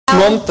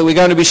month we're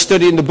going to be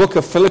studying the book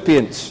of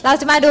Philippians. เรา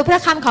จะมาดูพระ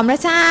คำของพร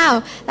ะเจ้า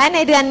และใน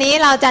เดือนนี้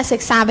เราจะศึ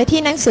กษาไปที่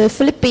หนังสือ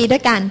ฟิลิปปีด้ว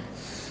ยกัน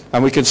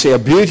And we can see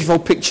a beautiful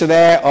picture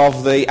there of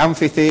the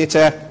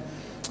amphitheater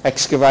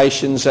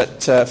excavations at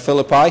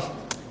Philippi.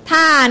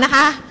 ถ้านะค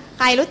ะใ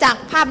ครรู้จัก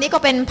ภาพนี้ก็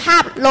เป็นภา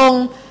พโรง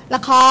ล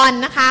ะคร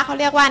นะคะเขา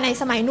เรียกว่าใน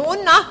สมัยนู้น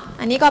เนาะ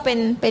อันนี้ก็เ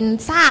ป็น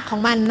ซากขอ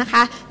งมันนะค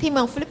ะที่เ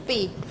มืองฟิลิปปี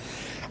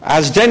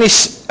As Dennis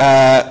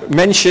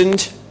mentioned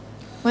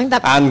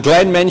and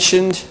Glenn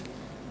mentioned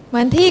เห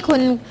มือนที่คุ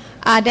ณ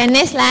เด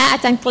นิสและอา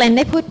จารย์เกลนไ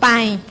ด้พูดไป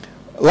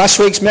Last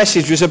week's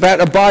message was about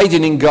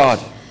abiding in God.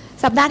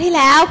 สัปดาห์ที่แ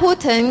ล้วพูด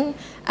ถึง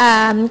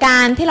กา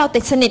รที่เรา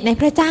ติดสนิทใน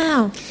พระเจ้า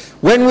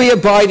When we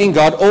abide in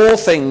God, all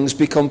things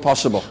become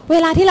possible. เว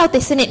ลาที่เราติ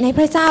ดสนิทในพ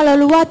ระเจ้าเรา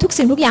รู้ว่าทุก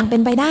สิ่งทุกอย่างเป็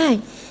นไปได้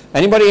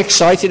Anybody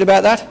excited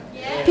about that?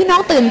 พี่น้อ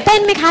งตื่นเต้น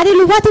ไหมคะที่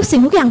รู้ว่าทุกสิ่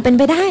งทุกอย่างเป็น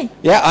ไปได้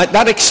Yeah,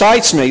 that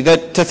excites me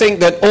to think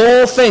that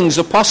all things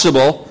are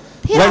possible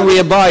when we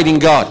abide in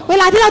God. เว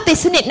ลาที่เราติด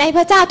สนิทในพ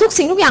ระเจ้าทุก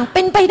สิ่งทุกอย่างเ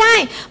ป็นไปได้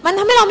มันท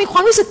ำให้เรามีควา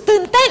มรู้สึกตื่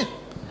นเต้น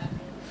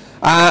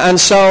And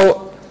so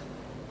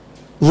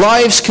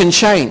lives can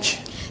change.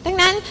 ดัง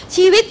นั้น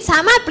ชีวิตสา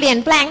มารถเปลี่ยน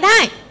แปลงได้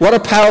What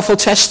a powerful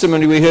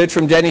testimony we heard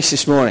from Dennis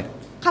this morning.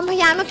 คำพ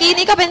ยานเมื่อกี้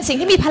นี้ก็เป็นสิ่ง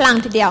ที่มีพลัง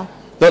ทีเดียว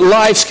That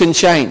lives can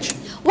change.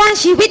 ว่า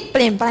ชีวิตเป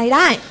ลี่ยนไปไ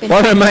ด้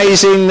What an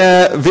amazing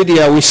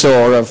video we saw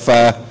of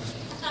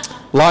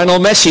Lionel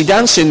Messi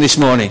dancing this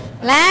morning.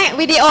 และ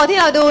วิดีโอที่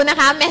เราดูนะ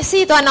คะเมส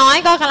ซี่ตัวน้อย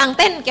ก็กำลัง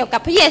เต้นเกี่ยวกั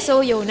บพระเยซู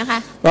อยู่นะคะ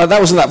Well,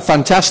 wasn't that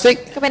fantastic?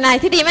 ก็เป็นอะไร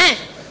ที่ดีมาก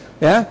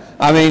Yeah,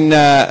 I mean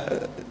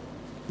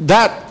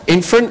that in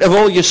front of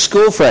all your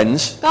school friends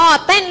ก็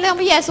เต้นเรื่อง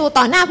พระเยซู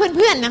ต่อหน้าเ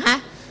พื่อนๆนะคะ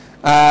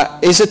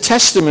is a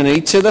testimony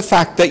to the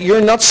fact that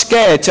you're not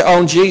scared to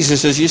own Jesus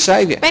as your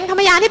Savior. เป็นคำ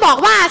พยานที่บอก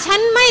ว่าฉัน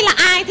ไม่ละ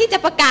อายที่จะ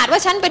ประกาศว่า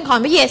ฉันเป็นของ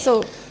พระเยซู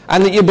And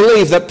that you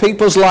believe that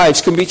people's lives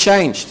can be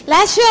changed. แล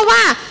ะเชื่อว่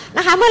าน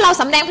ะคะเมื่อเรา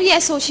สำแดงพระเย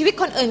ซูชีวิต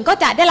คนอื่นก็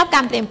จะได้รับก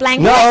ารเปลี่ยนแปลง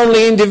Not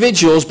only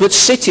individuals but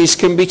cities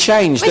can be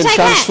changed and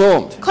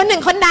transformed. คนหนึ่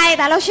งคนใดแ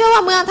ต่เราเชื่อว่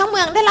าเมืองทั้งเ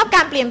มืองได้รับก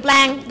ารเปลี่ยนแปล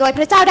งโดยพ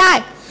ระเจ้าได้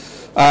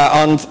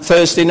On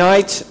Thursday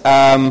night,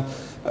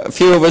 a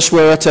few of us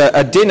were at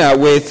a dinner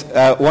with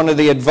one of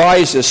the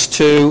advisors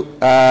to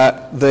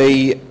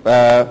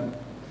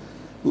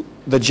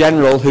the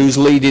general who's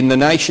leading the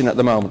nation at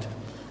the moment.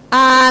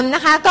 น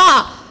ะคะก็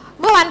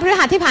เมื่อวันพฤ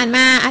หัสที่ผ่านม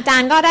าอาจา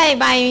รย์ก็ได้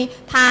ไป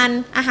ทาน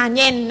อาหาร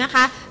เย็นนะค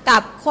ะกั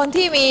บคน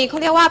ที่มีเขา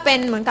เรียกว่าเป็น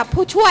เหมือนกับ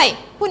ผู้ช่วย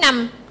ผู้น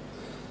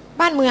ำ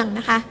บ้านเมือง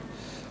นะคะ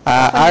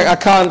I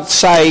can't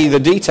say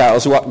the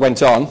details of what went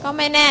on. ก็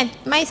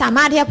ไม่สา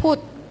มารถที่จะพูด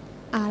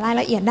ราย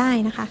ละเอียดได้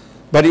นะคะ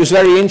But it was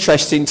very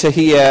interesting to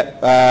hear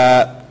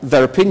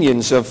their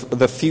opinions of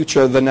the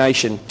future of the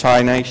nation, Thai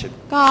nation.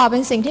 ก็เป็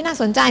นสิ่งที่น่า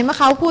สนใจเมื่อ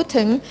เขาพูด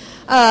ถึง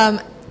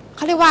เข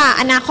าเรียกว่า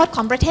อนาคตข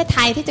องประเทศไท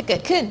ยที่จะเกิ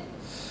ดขึ้น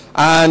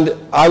And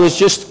I was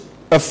just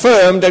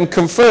affirmed and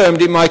confirmed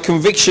in my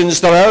convictions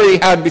that I already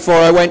had before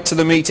I went to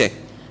the meeting.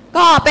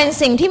 ก็เป็น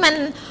สิ่งที่มัน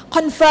ค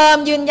อนเฟิร์ม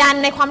ยืนยัน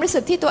ในความรู้สึ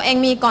กที่ตัวเอง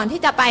มีก่อนที่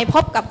จะไปพ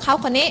บกับเขา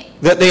คนนี้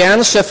That the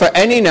answer for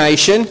any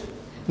nation,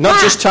 not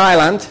just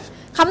Thailand,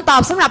 คำตอ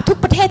บสำหรับทุก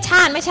ประเทศช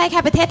าติไม่ใช่แค่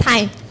ประเทศไทย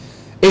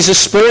is a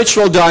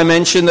spiritual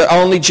dimension that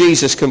only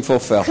Jesus can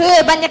fulfill. คือ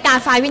บรรยากาศ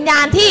ฝ่ายวิญญา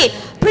ณที่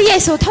พระเย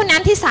ซูเท่านั้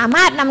นที่สาม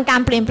ารถนำกา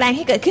รเปลี่ยนแปลงใ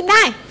ห้เกิดขึ้นไ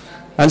ด้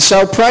And so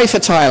pray for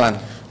Thailand.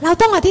 เรา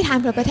ต้องอธิษฐาน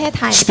เพื่อประเทศ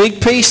ไทย Speak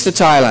peace to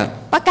Thailand.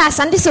 ประกาศ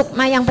สันติสุข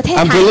มายังประเทศ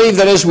And ไทย believe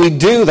that as we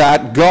do that,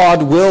 God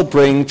will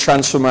bring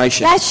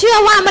transformation. และเชื่อ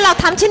ว่าเมื่อเรา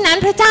ทำเช่นนั้น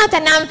พระเจ้าจะ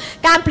น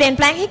ำการเปลี่ยนแ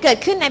ปลงให้เกิด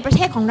ขึ้นในประเ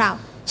ทศของเรา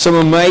Some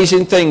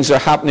amazing things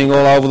are happening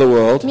all over the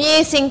world. มี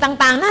สิ่ง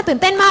ต่างๆน่าตื่น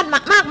เต้น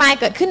มากมาย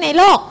เกิดขึ้นใน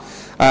โลก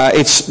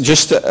It's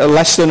just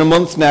less than a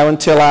month now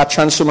until our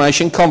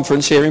transformation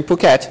conference here in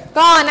Phuket.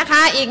 ก็นะค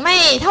ะอีกไม่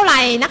เท่าไหร่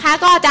นะคะ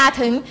ก็จะ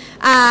ถึง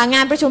ง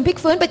านประชุมพลิก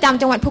ฟื้นประจ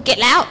ำจังหวัดภูเก็ต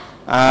แล้ว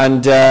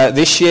And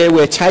this year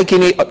we're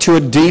taking it to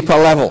a deeper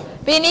level.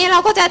 ปีนี้เรา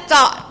ก็จะเจ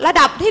าะระ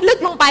ดับที่ลึก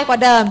ลงไปกว่า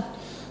เดิม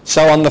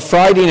So on the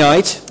Friday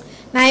night,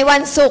 ในวั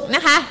นศุกร์น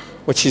ะคะ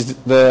which is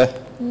the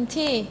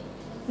ที่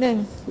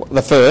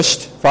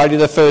Friday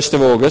the 1st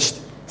of August,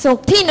 ศุก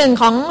ร์ที่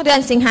1ของเดือ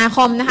นสิงหาค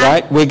มนะคะ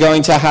right, we're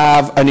going to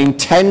have an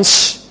intense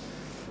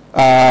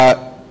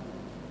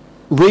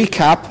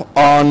recap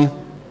on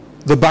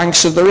the banks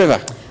of the river.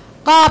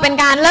 ก็เป็น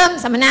การเริ่ม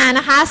สัมมนา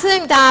นะคะซึ่ง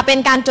จะเป็น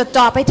การจด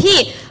จ่อไปที่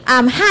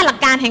5หลัก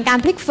การแห่งการ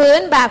พลิกฟื้น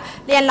แบบ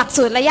เรียนหลัก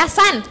สูตรระยะ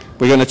สั้น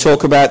We're going to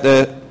talk about the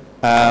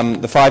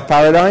 5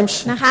 paradigms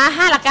นะคะ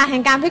5หลักการแห่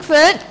งการพลิก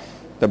ฟื้น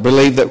that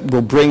believe that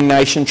will bring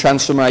nation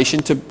transformation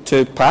to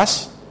pass.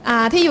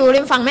 ที่อยู่ริ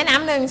มฝั่งแม่น้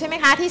ำหนึ่งใช่ไหม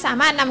คะที่สา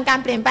มารถนำการ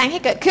เปลี่ยนแปลงให้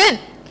เกิดขึ้น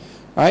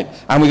Right?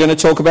 And we're going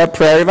to talk about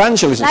prayer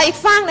evangelism. และอีก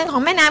ฝั่งหนึ่งขอ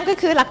งแม่น้ำก็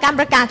คือหลักการ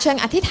ประกาศเชิง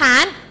อธิษฐา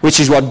น Which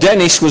is what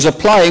Dennis was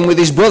applying with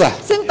his brother.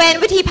 ซึ่งเป็น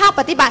วิธีภาค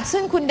ปฏิบัติ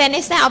ซึ่งคุณเดนิ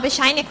สได้เอาไปใ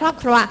ช้ในครอบ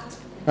ครัว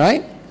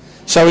Right?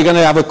 So we're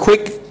going to have a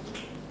quick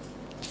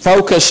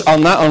focus on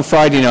that on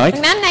Friday night.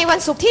 ดังนั้นในวัน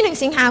ศุกร์ที่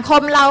1สิงหาค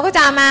มเราก็จ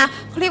ะมา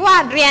เรียกว่า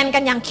เรียนกั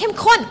นอย่างเข้ม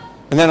ข้น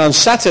And then on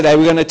Saturday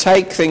we're going to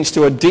take things to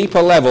a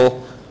deeper level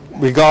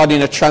regarding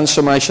a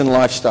transformation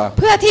lifestyle.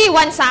 เพื่อที่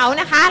วันเสาร์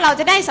นะคะเรา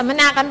จะได้สัมม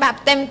นากันแบบ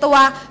เต็มตัว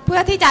เพื่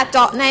อที่จะเจ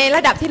าะในร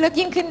ะดับที่ลึก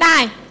ยิ่งขึ้นได้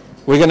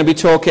We're going to be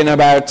talking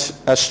about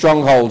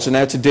strongholds and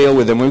how to deal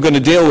with them. We're going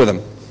to deal with them.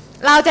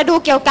 เราจะดู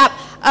เกี่ยวกับ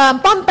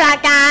ป้อมปรา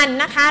การ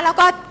นะคะแล้ว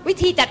ก็วิ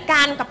ธีจัดก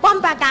ารกับป้อม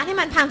ปราการให้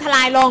มันพังทล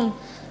ายลง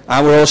And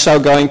we're also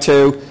going to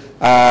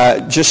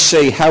just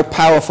see how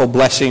powerful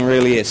blessing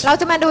really is. เรา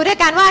จะมาดูด้วย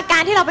กันว่ากา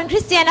รที่เราเป็นค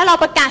ริสเตียนแล้วเรา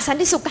ประกาศสัน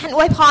ติสุขการอ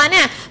วยพรเ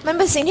นี่ยมันเ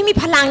ป็นสิ่งที่มี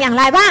พลังอย่าง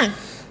ไรบ้าง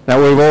Now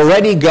we've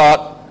already got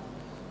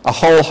a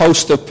whole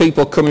host of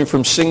people coming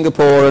from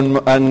Singapore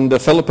and the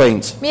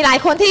Philippines. มีหลาย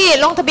คนที่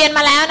ลงทะเบียนม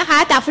าแล้วนะคะ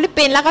จากฟิลิป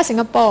ปินส์แล้วก็สิง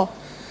คโปร์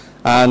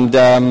And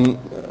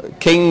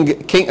King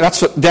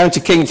that's down to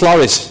King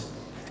Flores.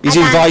 He's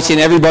inviting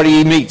everybody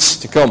he meets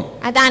to come.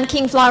 อาจารย์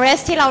King Flores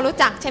ที่เรารู้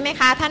จักใช่ไหม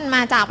คะท่านม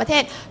าจากประเท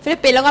ศฟิลิป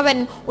ปินส์แล้วก็เป็น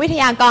วิท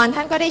ยากรท่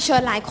านก็ได้เชิ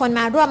ญหลายคน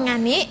มาร่วมงา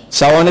นนี้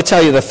So I want to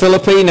tell you the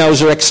Filipinos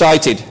are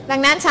excited. ดั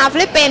งนั้นชาวฟิ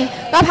ลิปปินส์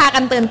ก็พากั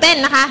นตื่นเต้น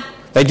นะคะ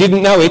They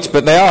didn't know it,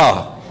 but they are.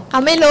 เข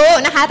าไม่รู้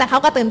นะคะแต่เขา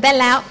ก็ตื่นเต้น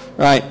แล้ว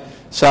Right.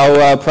 So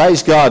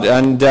praise God.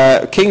 And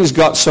King's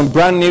got some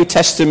brand new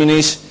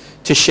testimonies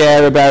to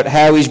share about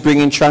how he's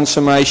bringing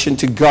transformation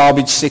to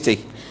Garbage City.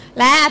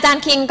 และอาจาร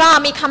ย์คิงก็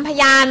มีคำพ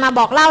ยานมา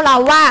บอกเล่าเรา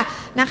ว่า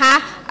นะคะ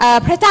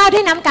พระเจ้าไ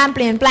ด้นำการเป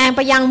ลี่ยนแปลงไ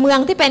ปยังเมือง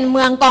ที่เป็นเ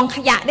มืองกองข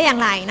ยะได้อย่าง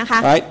ไรนะคะ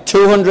Right.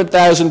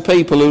 200,000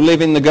 people who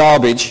live in the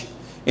garbage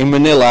in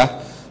Manila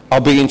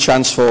are being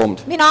transformed.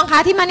 พี่น้องคะ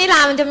ที่มะนิล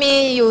ามันจะมี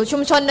อยู่ชุ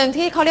มชนหนึ่ง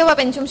ที่เขาเรียกว่า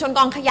เป็นชุมชนก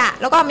องขยะ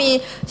แล้วก็มี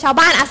ชาว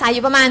บ้านอาศัยอ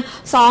ยู่ประมาณ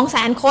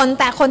 200,000 คน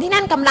แต่คนที่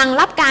นั่นกำลัง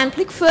รับการพ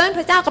ลิกฟื้นพ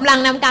ระเจ้ากำลัง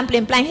นำการเปลี่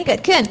ยนแปลงให้เกิ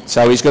ดขึ้น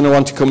So he's going to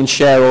want to come and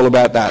share all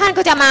about ท่าน that.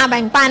 ก็จะมาแ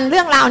บ่งปันเ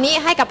รื่องราวนี้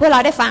ให้กับพวกเร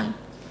าได้ฟัง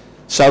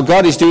So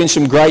God is doing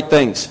some great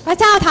things. พระ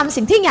เจ้าทำ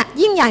สิ่งที่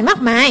ยิ่งใหญ่มาก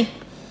มาย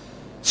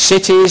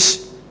Cities,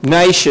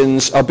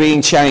 nations are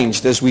being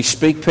changed as we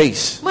speak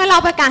peace. เมื่อเรา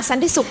ประกาศสัน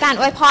ติสุขการ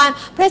อวยพร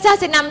พระเจ้า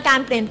จะนำการ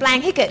เปลี่ยนแปลง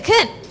ให้เกิด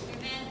ขึ้น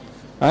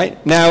Right?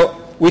 Now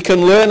we can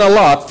learn a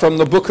lot from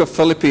the book of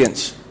Philippians.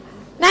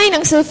 ในหนั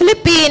งสือฟิลิป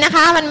ปีนะค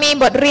ะมันมี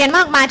บทเรียนม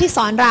ากมายที่ส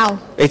อนเรา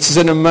It's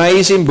an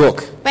amazing book.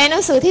 เป็นหนั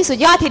งสือที่สุด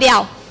ยอดทีเดียว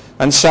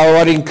And so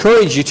I'd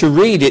encourage you to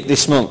read it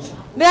this month.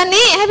 เดือน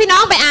นี้ให้พี่น้อ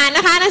งไปอ่านน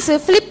ะคะหนังสือ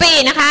ฟิลิปปี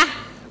นะคะ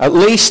At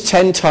least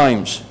 10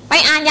 times. ไป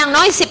อ่านอย่าง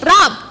น้อย10 ร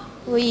อบ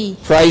อุ้ย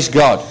Praise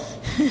God.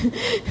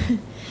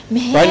 แ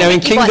ม่ Right now in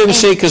กี่บท Kingdom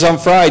Seekers on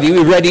Friday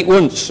we read it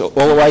once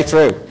all the way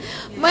through.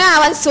 เมื่อ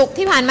วันศุกร์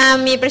ที่ผ่านมา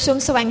มีประชุม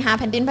แสวงหา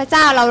แผ่นดินพระเ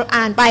จ้าเรา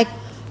อ่านไป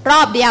ร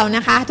อบเดียวน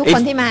ะคะทุกค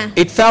นที่มา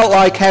It felt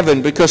like heaven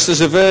because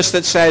there's a verse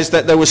that says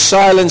that there was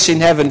silence in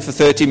heaven for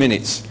 30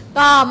 minutes.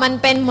 ก็มัน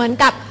เป็นเหมือน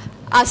กับ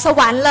ส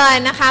วรรค์เลย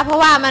นะคะเพราะ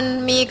ว่ามัน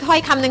มีค่อย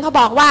คำหนึ่งเขา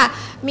บอกว่า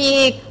มี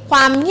คว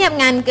ามเงียบ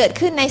งันเกิด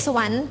ขึ้นในสว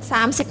รรค์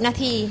30 นา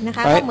ทีนะค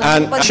ะก็ Right? เหมือน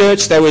And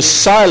church there was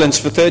silence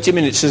for 30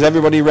 minutes as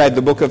everybody read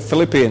the book of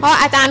Philippians. เพราะ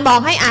อาจารย์บอ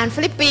กให้อ่าน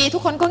ฟิลิปปีทุ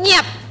กคนก็เงี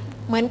ยบ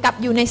เหมือนกับ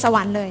อยู่ในสว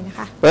รรค์เลยนะค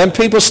ะ But then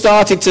people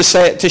started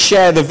to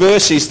share the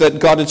verses that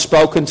God had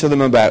spoken to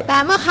them about. แต่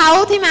เมื่อเขา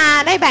ที่มา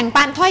ได้แบ่ง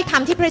ปันถ้อยค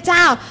ำที่พระเจ้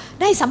า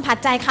ได้สัมผัส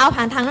ใจเขา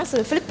ผ่านทางหนังสื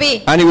อฟิลิปปี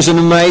And it was an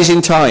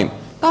amazing time.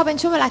 ก็เป็น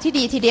ช่วงเวลาที่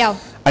ดีทีเดียว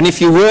And if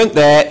you weren't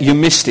there, you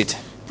missed it.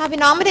 ถ้าพี่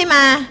น้องไม่ได้ม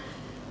า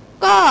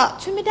ก็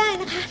ช่วยไม่ได้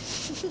นะคะ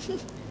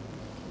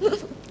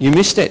You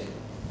missed it.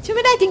 ช่วยไ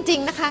ม่ได้จริง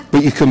ๆนะคะ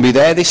But you can be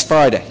there this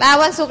Friday. แต่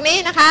วันศุกร์นี้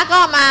นะคะก็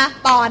มา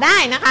ต่อได้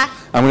นะคะ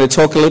I'm going to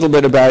talk a little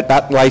bit about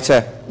that later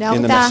เดี๋ยว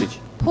in the จะ message.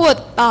 พูด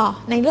ต่อ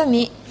ในเรื่อง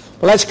นี้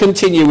But let's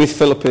continue with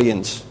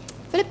Philippians.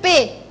 ฟิลิปปี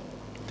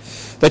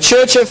The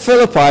church at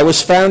Philippi was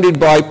founded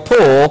by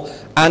Paul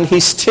and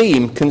his team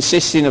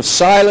consisting of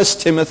Silas,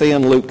 Timothy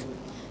and Luke.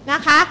 น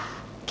ะคะ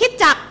คริสต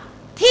จักร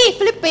ที่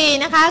ฟิลิปปี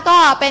นะคะก็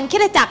เป็นคริ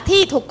สตจักร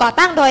ที่ถูกก่อ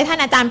ตั้งโดยท่าน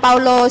อาจารย์เปา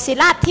โลซิ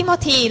ลาสทิโม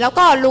ธีแล้ว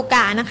ก็ลูก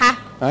านะคะ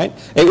Right?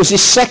 It was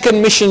his second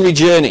missionary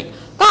journey.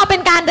 ก็เป็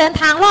นการเดิน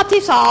ทางรอบ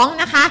ที่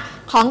2นะคะ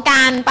ของก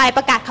ารไปป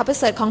ระกาศข่าวประ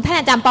เสริฐของท่าน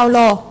อาจารย์เปาโล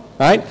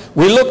Right?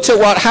 We looked at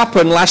what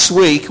happened last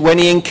week when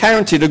he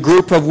encountered a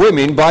group of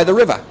women by the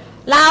river.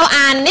 เรา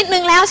อ่านนิดนึ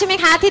งแล้วใช่ไหม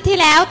คะที่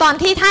แล้วตอน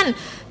ที่ท่าน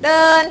เ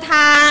ดินท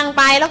างไ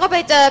ปแล้วก็ไป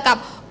เจอกับ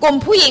กลุ่ม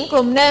ผู้หญิงก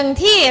ลุ่มหนึ่ง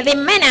ที่ริ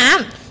มแม่น้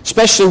ำ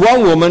Especially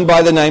one woman by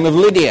the name of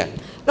Lydia.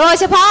 โดย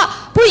เฉพาะ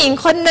ผู้หญิง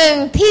คนหนึ่ง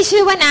ที่ชื่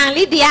อว่านาง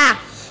ลิเดีย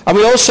And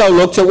we also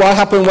looked at what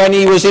happened when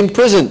he was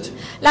imprisoned.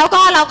 แล้ว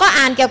ก็เราก็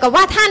อ่านเกี่ยวกับ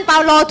ว่าท่านเปา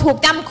โลถูก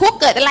จำคุก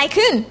เกิดอะไร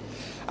ขึ้น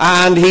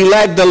And he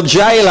led the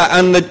jailer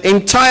and the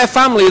entire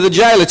family of the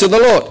jailer to the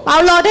Lord. เปา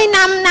โลได้น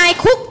ำนาย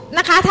คุกน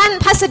ะคะท่าน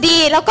พัสดี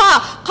แล้วก็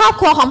ครอบ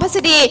ครัวของพัส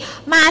ดี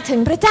มาถึง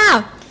พระเจ้า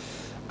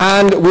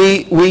And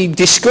we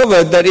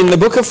discovered that in the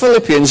book of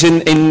Philippians,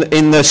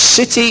 in the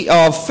city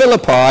of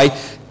Philippi,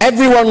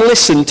 everyone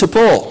listened to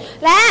Paul.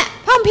 และ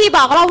พระคัมภีร์บ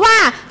อกเราว่า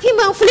ที่เ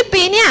มืองฟิลิป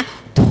ปีเนี่ย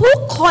ทุก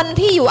คน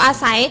ที่อยู่อา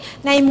ศัย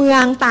ในเมือ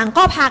งต่าง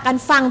ก็พากัน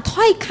ฟัง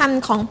ถ้อยค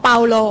ำของเปา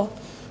โล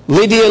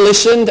Lydia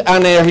listened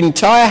and her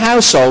entire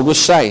household was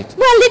saved.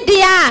 เมื่อลิเ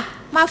ดีย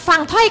มาฟัง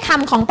ถ้อยค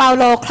ำของเปา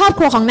โลครอบค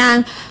รัวของนาง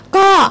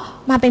ก็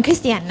มาเป็นคริส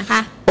เตียนนะค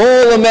ะ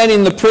All the men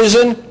in the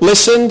prison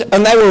listened and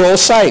they were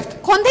all saved.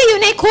 คนที่อยู่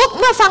ในคุก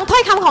เมื่อฟังถ้อ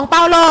ยคำของเป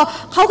าโล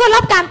เขาก็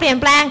รับการเปลี่ยน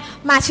แปลง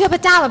มาเชื่อพร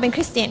ะเจ้ามาเป็นค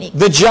ริสเตียนอีก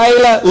The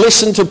jailer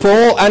listened to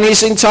Paul and his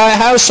entire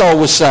household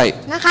was saved.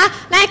 นะคะ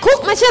นายคุก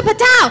มาเชื่อพระ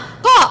เจ้า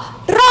ก็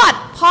รอด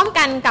พร้อม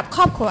กันกับค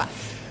รอบครัว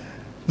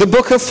The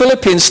book of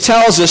Philippians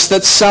tells us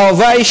that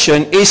salvation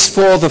is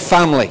for the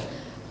family.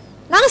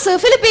 หนังสือ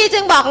ฟิลิปปีจึ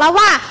งบอกแล้ว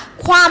ว่า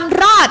ความ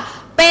รอด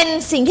เป็น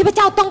สิ่งที่พระเ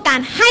จ้าต้องการ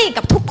ให้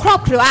กับทุกครอบ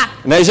ครัว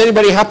Now, is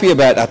anybody happy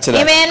about that เอ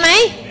today? เมนไหม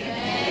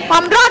ควา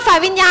มรอดฝ่าย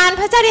วิญญาณ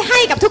พระเจ้าได้ให้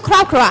กับทุกคร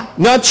อบครัว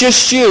Not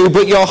just you,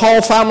 but your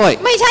whole family.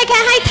 ไม่ใช่แค่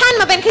ให้ท่าน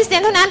มาเป็นคริสเตีย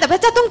นเท่านั้นแต่พระ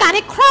เจ้าต้องการใ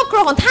ห้ครอบครั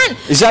วของท่าน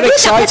Is that รู้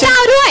จักพระเจ้า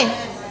ด้วย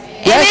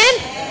เอ Yes? เมน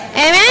เ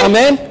อเมน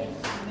Amen?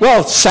 Well,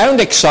 sound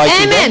เอ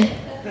excited เมน then.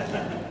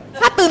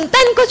 ถ้าตื่นเ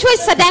ต้นก็ช่วย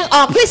แสดงอ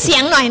อกด้วยเสีย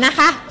งหน่อยนะค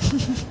ะ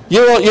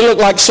You look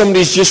like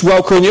somebody's just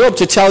woken you up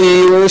to tell you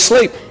you were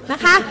asleep. นะ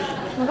คะ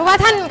เหมือนกับว่า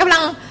ท่านกำลั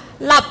ง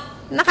หลับ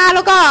นะคะแ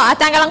ล้วก็อา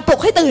จารย์กำลังปลุก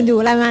ให้ตื่นอยู่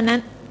อะไรประมาณนั้น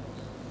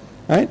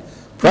Right?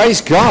 Praise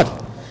God.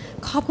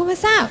 ขอบคุณพระ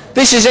เจ้า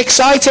This is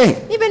exciting.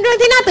 นี่เป็นเรื่อง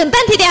ที่น่าตื่นเ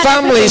ต้นทีเดียว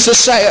Families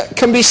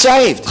can be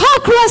saved ครอบ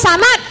ครัวสา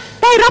มารถ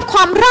ได้รับคว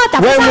ามรอดจา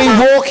กพระ when เจ้า we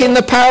walk in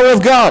the power of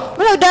God. เ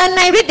มื่อเราเดินใ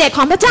นฤทธิ์เดชข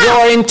องพระเจ้า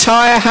Your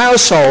entire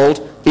household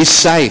is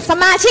saved. ส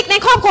มาชิกใน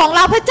ครอบครัวของเ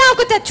ราพระเจ้า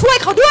ก็จะช่วย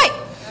เขาด้วย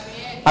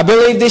I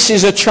believe this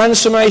is a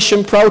transformation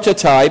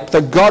prototype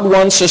that God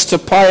wants us to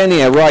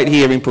pioneer right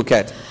here in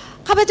Phuket.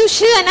 ข้าพเจ้าเ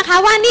ชื่อนะคะ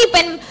ว่านี่เ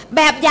ป็นแ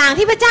บบอย่าง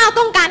ที่พระเจ้า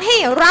ต้องการให้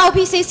เรา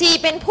PCC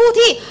เป็นผู้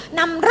ที่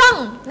นำร่อง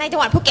ในจัง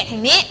หวัดภูเก็ตแห่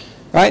งนี้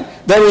Right?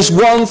 There is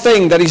one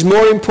thing that is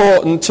more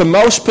important to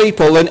most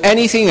people than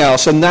anything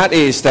else, and that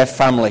is their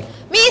family.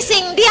 มี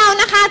สิ่งเดียว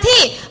นะคะที่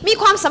มี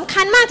ความสำ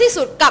คัญมากที่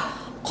สุดกับ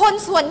คน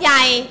ส่วนให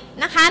ญ่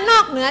นะคะนอ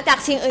กเหนือจาก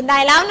สิ่งอื่นใด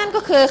แล้วนั่น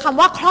ก็คือคำ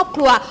ว่าครอบค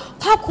รัว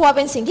ครอบครัวเ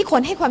ป็นสิ่งที่ค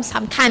นให้ความส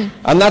ำคัญ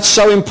And that's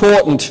so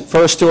important for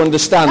us to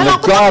understand that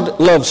God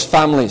loves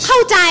families. เข้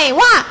าใจ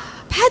ว่า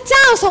พระเ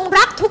จ้าทรง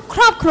รักทุกค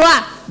รอบครัว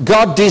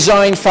God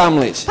designed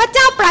families. พระเ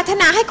จ้าปรารถ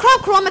นาให้ครอบ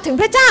ครัวมาถึง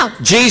พระเจ้า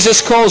Jesus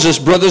calls us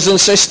brothers and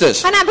sisters.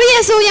 ขณะพระเย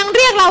ซูยังเ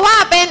รียกเราว่า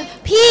เป็น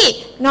พี่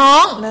น้อ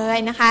งเลย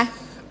นะคะ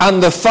And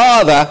the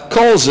Father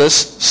calls us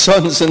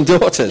sons and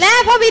daughters. และ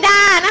พระบิดา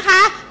นะค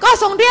ะก็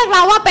ทรงเรียกเร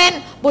าว่าเป็น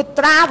บุต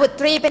ราบุ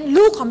ตรีเป็น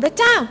ลูกของพระ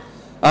เจ้า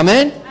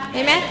Amen? เ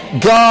ห็นไหม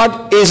God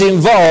is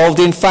involved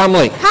in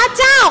family. พระ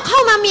เจ้าเข้า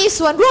มามี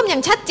ส่วนร่วมอย่า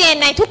งชัดเจน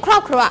ในทุกครอ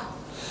บครัว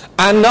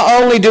And not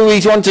only do we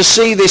want to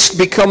see this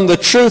become the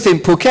truth in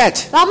Phuket,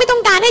 เราไม่ต้อ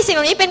งการให้สิ่งเห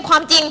ล่านี้เป็นควา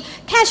มจริง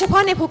แค่เฉพา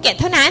ะในภูเก็ต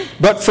เท่านั้น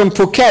but from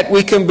Phuket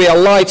we can be a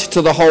light to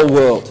the whole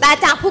world. แต่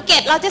จากภูเก็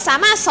ตเราจะสา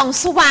มารถส่อง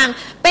สว่าง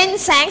เป็น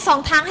แสงส่อง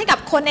ทางให้กับ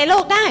คนในโล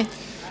กได้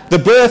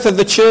The birth of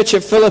the church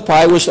at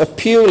Philippi was a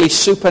purely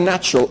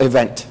supernatural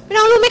event. พี่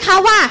น้องรู้ไหมคะ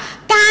ว่า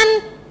การ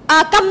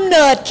กำเ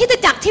นิดคริสต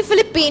จักรที่ฟิ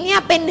ลิปปินส์เนี่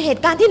ยเป็นเห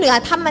ตุการณ์ที่เหนือ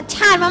ธรรมช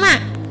าติมาก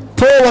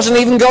Paul wasn't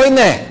even going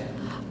there.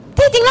 ๆ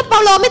ที่จริงแล้วเปา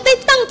โลไม่ได้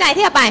ตั้งใจ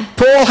ที่จะไป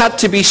Paul had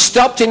to be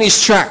stopped in his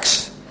tracks.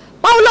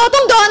 เปาโลต้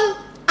องโด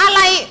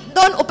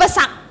นอุปส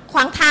รรคขว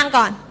างทาง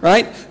ก่อน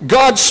Right?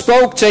 God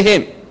spoke to him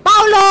เปา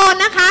โล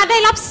นะคะได้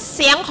รับเ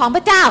สียงของพ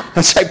ระเจ้า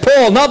and said,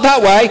 Paul, not that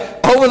way,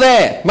 over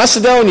there,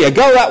 Macedonia,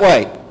 go that way.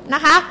 น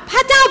ะคะพร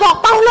ะเจ้าบอก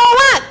เปาโล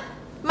ว่า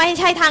ไม่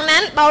ใช่ทางนั้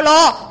นเปาโล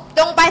จ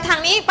งไปทาง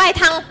นี้ไป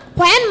ทางแค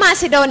ว้นมา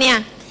ซิโดเนีย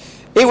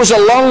It was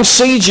a long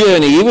sea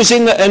journey. He was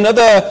in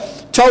another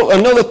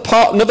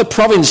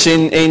province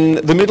in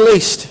the Middle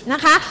East. น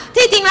ะคะ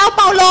ที่จริงแล้วเ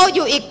ปาโลอ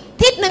ยู่อีก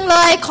ทิศหนึ่งเล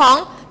ยของ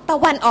ตะ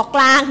วันออกก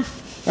ลาง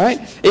Right?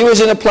 He was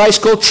in a place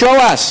called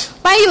Troas.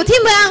 ไปอยู่ที่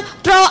เมือง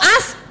โตรอั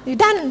สอยู่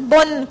ด้านบ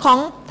นของ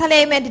ทะเล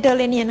เมดิเตอร์เ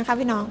รเนียนนะคะ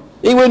พี่น้อง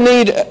He would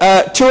need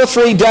 2 or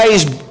 3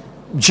 days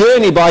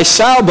journey by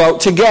sailboat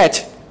to get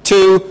to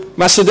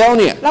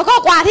Macedonia. แล้วก็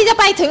กว่าที่จะ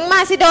ไปถึงมา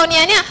ซิโดเนี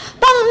ยเนี่ย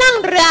ต้องนั่ง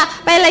เรือ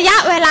ไประยะ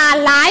เวลา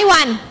หลาย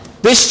วัน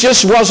This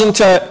just wasn't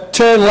a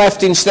turn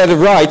left instead of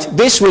right.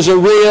 This was a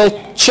real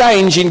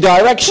change in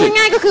direction.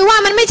 ง่ายๆก็คือว่า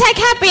มันไม่ใช่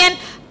แค่เ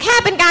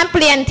ป็นการเป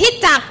ลี่ยนทิศ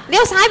จากเลี้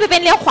ยวซ้ายไปเป็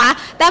นเลี้ยวขวา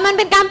แต่มันเ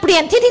ป็นการเปลี่ย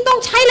นทิศที่ต้อง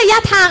ใช้ระยะ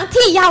ทาง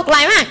ที่ยาวไกล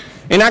มาก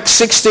In Acts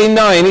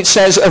 16:9 it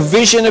says, a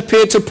vision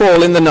appeared to Paul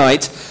in the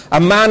night.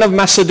 A man of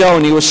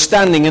Macedonia was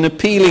standing and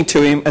appealing to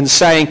him and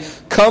saying,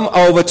 come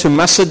over to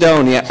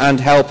Macedonia and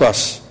help us.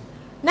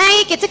 ใน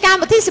กิจการ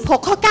บทที่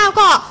16ข้อ9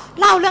ก็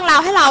เล่าเรื่องราว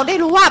ให้เราได้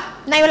รู้ว่า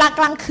ในเวลา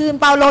กลางคืน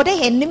เปาโลได้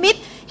เห็นนิมิต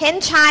เห็น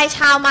ชายช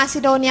าวมาซิ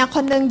โดเนียค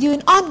นหนึ่งยืน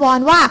อ้อนวอน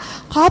ว่า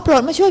ขอโปร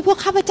ดมาช่วยพวก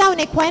ข้าพเจ้าใ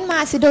นแคว้นมา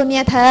ซิโดเนี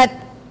ยเถิด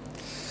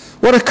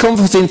What a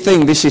comforting thing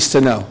this is to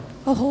know.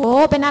 โอ้โห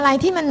เป็นอะไร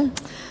ที่มัน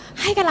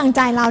ให้กำลังใ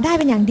จเราได้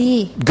เป็นอย่างดี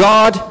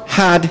God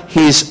had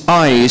his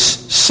eyes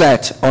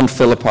set on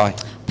Philippi.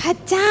 พระ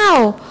เจ้า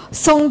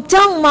ทรง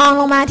จ้องมอง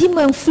ลงมาที่เ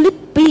มืองฟิลิป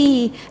ปี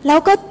แล้ว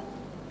ก็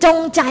จง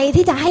ใจ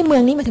ที่จะให้เมื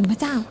องนี้มาถึงพระ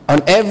เจ้า On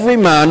every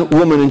man,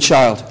 woman and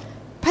child.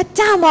 พระเ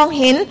จ้ามอง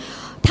เห็น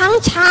ทั้ง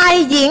ชาย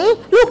หญิง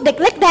ลูกเด็ก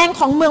เล็กแดง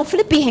ของเมืองฟิ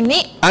ลิปปีแห่ง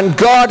นี้ And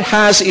God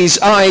has his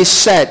eyes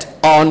set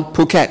on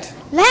Phuket.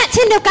 และเ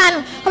ช่นเดียวกัน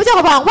พระเจ้า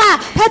ก็บอกว่า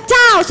พระเ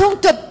จ้าทรง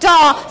จดจ่อ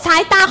สา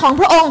ยตาของ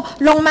พระองค์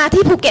ลงมา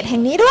ที่ภูเก็ตแห่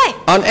งนี้ด้วย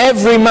On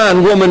every man,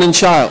 woman and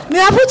child. เห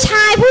นือผู้ช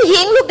ายผู้ห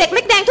ญิงลูกเด็กเ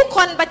ล็กแดงทุกค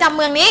นประจำเ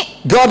มืองนี้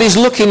God is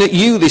looking at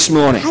you this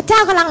morning. พระเจ้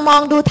ากำลังมอ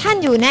งดูท่าน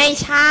อยู่ใน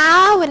เช้า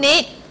วันนี้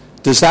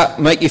Does that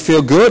make you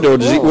feel good or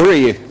does it worry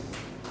you?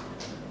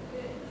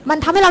 มัน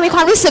ทำให้เรามีคว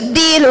ามรู้สึก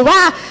ดีหรือว่า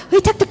เฮ้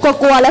ยชักจะก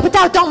ลัวๆแล้วพระเ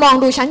จ้าจ้องมอง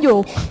ดูฉันอยู่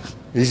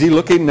Is he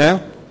looking now?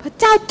 พระ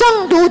เจ้าจ้อง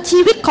ดูชี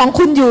วิตของ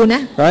คุณอยู่น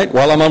ะ Right?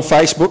 While I'm on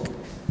Facebook?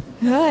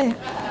 เฮ้ย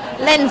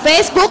เล่น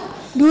Facebook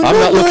ดู I'm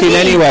not looking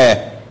anywhere.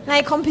 ใน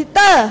คอมพิวเต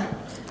อร์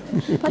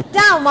พระเ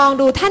จ้ามอง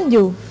ดูท่านอ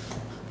ยู่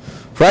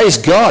Praise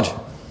God.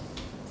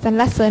 สร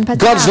รเสริญพระเ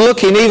จ้า God's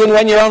looking even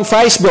when you're on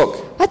Facebook.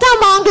 พระเจ้า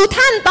มองดู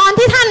ท่านตอน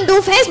ที่ท่านดู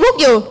Facebook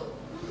อยู่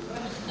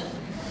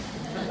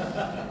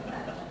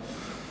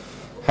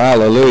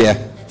Hallelujah.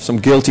 Some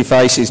guilty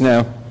faces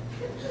now.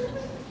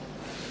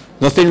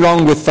 Nothing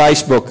wrong with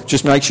Facebook.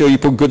 Just make sure you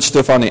put good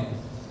stuff on it.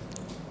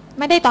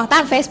 ไม่ได้ต่อต้า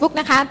น Facebook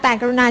นะคะแต่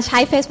กรุณาใช้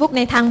Facebook ใ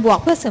นทางบวก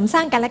เพื่อเสริมสร้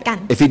างกันและกัน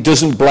If it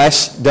doesn't bless,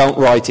 don't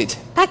write it.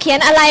 ถ้าเขียน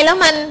อะไรแล้ว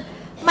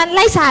มันไ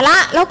ร้สาระ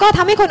แล้วก็ท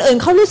ำให้คนอื่น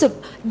เขารู้สึก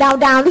ด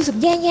าวรู้สึก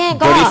แย่ๆ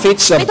ก็ But if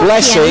it's a ไม่ต้องเ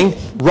ขียน blessing,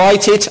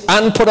 write it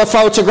and put a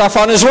photograph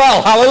on as well.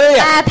 แต่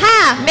Hallelujah. ถ้า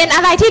เป็นอ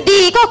ะไรที่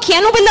ดีก็เขียน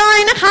ลงไปเลย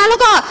นะคะแล้ว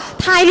ก็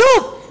ถ่ายรู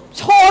ป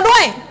โชว์ด้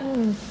วย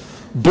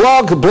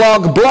Blog,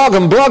 blog, blog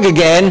and blog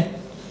again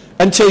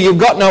until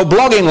you've got no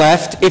blogging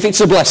left if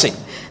it's a blessing.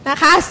 นะ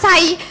คะใส่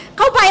เ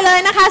ข้าไปเลย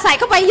นะคะใส่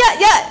เข้าไปเ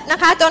ยอะๆนะ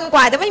คะจนก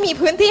ว่าจะไม่มี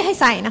พื้นที่ให้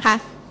ใส่นะคะ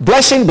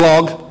Blessing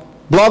blog,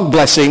 blog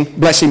blessing,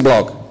 blessing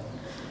blog.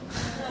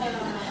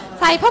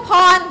 ใส่พระพ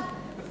ร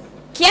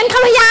เขียนค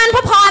ำพยานพ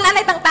ระพรอะไร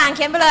ต่างๆเ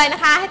ขียนไปเลยนะ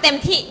คะให้เต็ม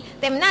ที่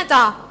เต็มหน้าจ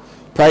อ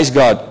Praise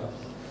God.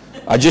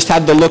 I just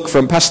had the look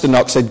from Pastor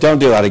Knox, said don't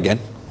do that again.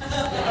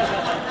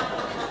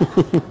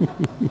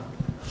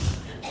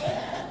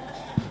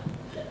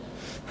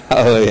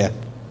 Hallelujah.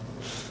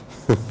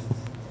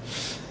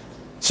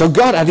 So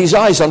God had his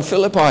eyes on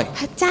Philippi.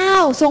 พระเจ้า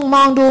ทรงม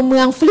องดูเมื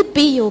องฟิลิป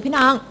ปีอยู่พี่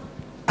น้อง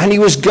And he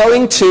was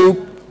going to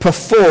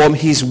perform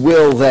his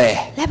will there.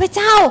 และพระเ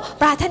จ้า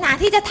ปรารถนา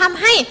ที่จะท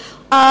ำให้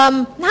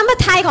น้ำพระ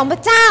ทัยของพร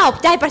ะเจ้า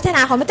ใจปรารถน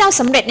าของพระเจ้า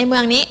สำเร็จในเมื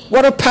องนี้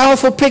What a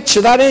powerful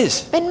picture that is.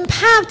 เป็นภ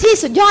าพที่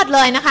สุดยอดเล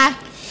ยนะคะ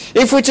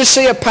If we're to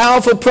see a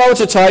powerful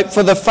prototype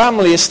for the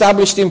family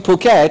established in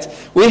Phuket,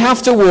 we have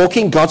to walk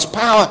in God's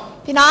power.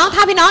 พี่น้องถ้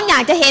าพี่น้องอย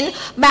ากจะเห็น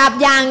แบบ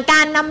อย่างก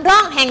ารนำร่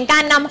องแห่งกา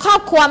รนำครอ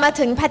บครัวมา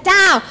ถึงพระเจ้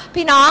า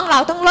พี่น้องเรา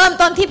ต้องเริ่ม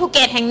ต้นที่ภูเ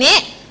ก็ตแห่งนี้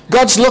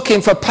God's looking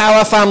for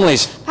power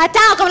families. พระเ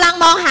จ้ากำลัง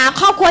มองหา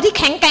ครอบครัวที่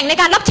แข็งแกร่งใน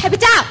การรับใช้พร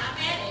ะเจ้า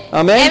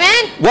Amen.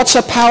 Amen. What's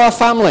a power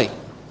family?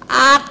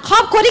 คร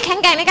อบครัวที่แข็ง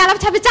แกร่งในการรับ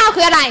ใช้พระเจ้า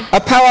คืออะไร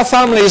A power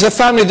family is a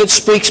family that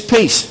speaks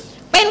peace.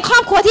 เป็นครอ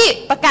บครัวที่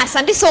ประกาศ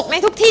สันติสุขใน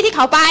ทุกที่ที่เข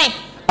าไป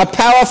A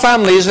power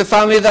family is a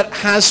family that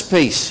has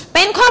peace. เ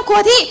ป็นครอบครัว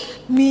ที่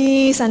มี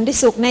สันติ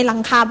สุขในหลั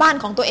งคาบ้าน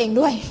ของตัวเอง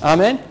ด้วย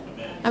Amen.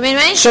 อาเมนไ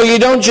หม So you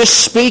don't just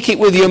speak it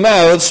with your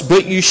mouths,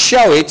 but you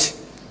show it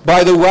by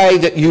the way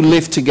that you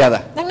live together.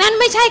 ดังนั้น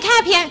ไม่ใช่แค่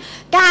เพียง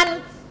การ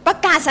ประ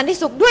กาศสันติ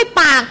สุขด้วย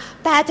ปาก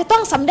แต่จะต้อ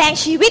งสำแดง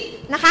ชีวิต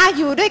นะคะ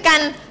อยู่ด้วยกัน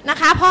นะ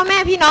คะพ่อแม่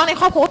พี่น้องใน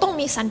ครอบครัวต้อง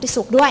มีสันติ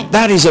สุขด้วย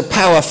That is a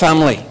power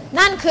family.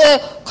 นั่นคือ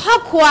ครอ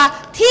บครัว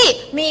ที่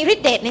มีฤท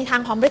ธิ์เดชในทา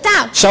งของพระเจ้า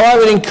So I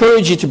would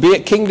encourage you to be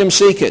at Kingdom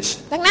Seekers.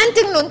 ดังนั้น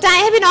จึงหนุนใจ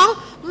ให้พี่น้อง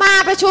มา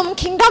ประชุม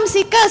Kingdom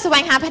Seeker แสว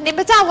งหาแผ่นดิน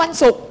พระเจ้าวัน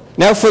ศุกร์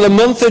Now for the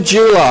month of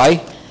July,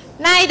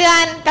 ในเดือ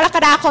นกรก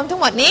ฎาคมทั้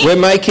งหมดนี้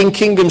we're making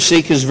Kingdom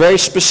Seekers very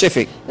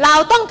specific. เรา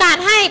ต้องการ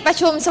ให้ประ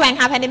ชุมแสวง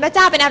หาแผ่นดินพระเ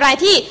จ้าเป็นอะไร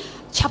ที่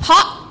เฉพา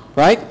ะ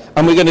Right?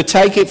 And we're going to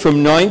take it from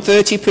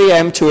 9:30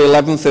 p.m. to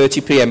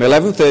 11:30 p.m.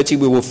 11:30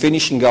 we will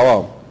finish and go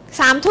home.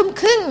 3 ทุ่ม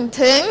ครึ่ง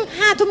ถึง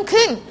 5 ทุ่มค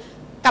รึ่ง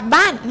กลับ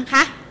บ้านนะค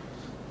ะ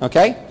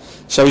Okay?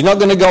 So it's not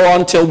going to go on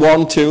till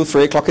 1, 2,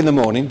 3 o'clock in the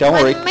morning. Don't มั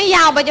น worry. ไม่ย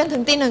าวไปจนถึ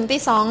งตี 1 ตี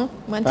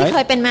 2เหมือนที่ Right. เค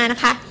ยเป็นมานะ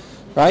คะ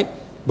Right?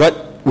 But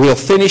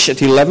we'll finish at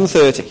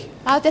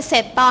 11:30. เราจะเสร็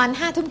จตอน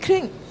 5 ทุ่มค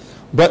รึ่ง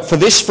But for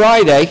this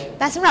Friday,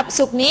 แต่สำหรับ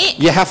ศุกร์นี้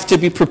you have to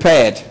be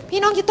prepared. พี่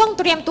น้องจะต้อง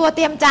เตรียมตัวเต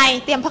รียมใจ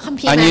เตรียมพระคัม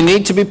ภีร์ And มา you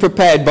need to be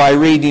prepared by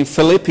reading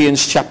Philippians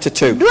chapter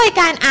 2. ด้วย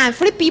การอ่าน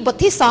ฟิลิปปีบท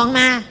ที่ 2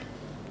 มา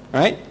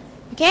Right?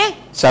 โอเค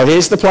So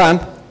here's the plan.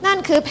 นั่น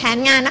คือแผน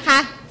งานนะคะ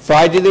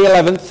Friday the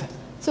 11th,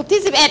 ศุกร์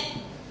ที่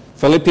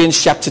 11 Philippians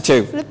chapter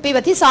ฟิลิปปีบ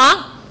ทที่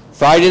 2.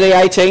 Friday the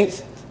 18th,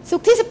 2ศุ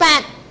กร์ที่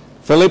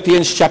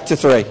Philippians chapter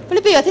 3. 18ฟิ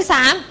ลิปปีบทที่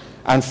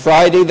And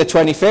Friday the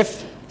 25th,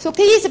 3ศุกร์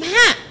ที่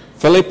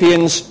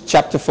Philippians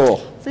chapter 4.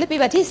 25ฟิลิปปี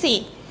บทที่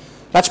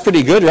That's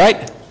pretty good, right?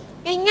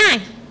 4ง่าย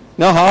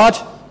Not hard?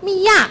 ๆไม่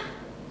ยาก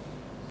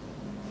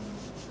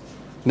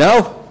No?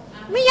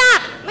 ไม่ยาก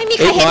ไม่มีใ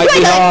คร It เห็น might ด้วย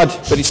be เลย hard,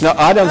 but it's not.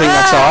 I don't think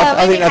that's hard.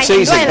 I think that's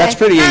easy. That's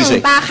pretty นั่ง easy.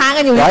 ตาค้าง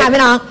กันอยู่นะคะ Right?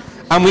 พี่น้อง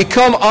And we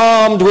come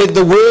armed with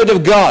the word of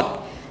God.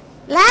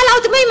 และเรา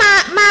จะไม่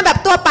มาแบบ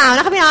ตัวเปล่าน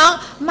ะคะพี่น้อง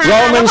มาแล้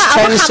ว Romans ก็เอา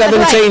พระคำมาด้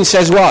วย 10:17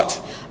 says what?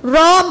 โร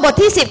มบท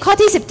ที่10ข้อ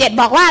ที่17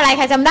บอกว่าอะไรใ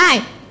ครจำได้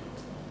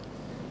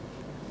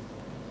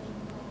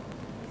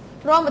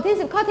โรมบทที่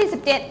10ข้อที่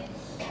17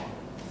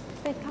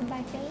เป็นคำใบ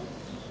เจ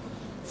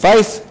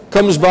Faith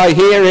comes by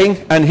hearing,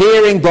 and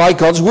hearing by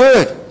God's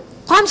word.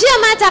 ความเชื่อ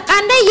มาจากกา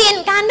รได้ยิ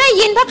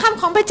นพระค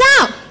ำของพระเจ้า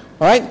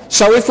Right?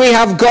 So if we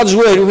have God's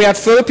word, if we had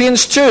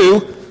Philippians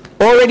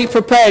 2 already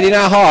prepared in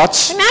our hearts,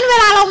 ดังนั้นเว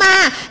ลา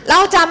เรา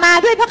จะมา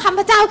ด้วยพระคำ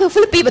พระเจ้าคือฟิ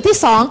ลิปปีบทที่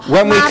2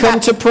 when we come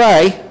to pray,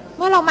 เ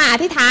มื่อเรามาอ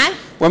ธิษฐาน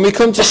when we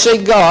come to seek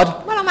God,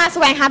 เมื่อเรามาแส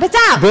วงหาพระเ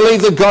จ้า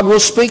believe that God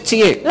will speak to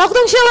you. เราก็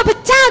ต้องเชื่อว่าพระ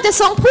เจ้าจะ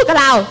ทรงพูดกับ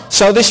เรา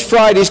So this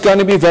Friday is going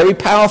to be very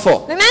powerful.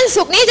 ดังนั้น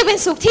ศุกร์นี้จะเป็น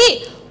ศุกร์ที่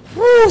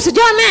สุด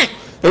ยอดมาก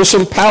There were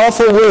some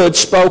powerful words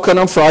spoken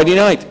on Friday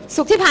night.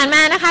 ศุกร์ที่ผ่านม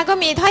านะคะก็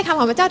มีถ้อยคำ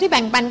ของพระเจ้าที่แ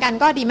บ่งปันกัน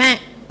ก็ดีมาก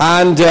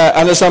And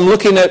as I'm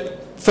looking at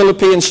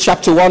Philippians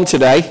chapter 1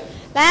 today,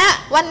 และ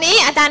วันนี้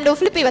อาจารย์ดู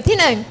ฟิลิปปีบทที่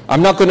1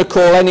 I'm not going to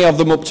call any of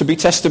them up to be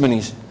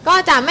testimonies. ก็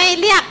จะไม่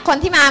เรียกคน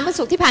ที่มาเมื่อ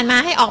ศุกร์ที่ผ่านมา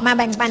ให้ออกมา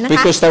แบ่งปันนะคะ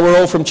Because they were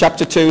all from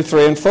chapter 2,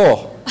 3 and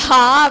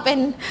 4. เ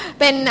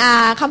ป็น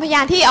คำพย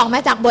านที่ออกมา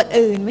จากบท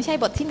อื่นไม่ใช่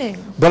บทที่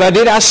1 But I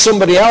did ask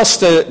somebody else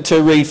to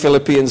read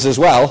Philippians as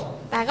well.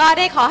 แต่ก็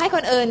ได้ขอให้ค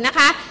นอื่นนะค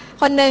ะ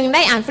คนหนึ่งไ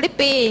ด้อ่านฟิลิป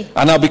ปี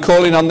And I'll be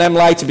calling on them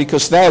later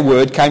because their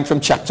word came from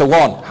chapter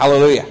 1.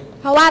 Hallelujah.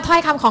 เพราะว่าถ้อ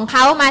ยคำของเข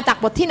ามาจาก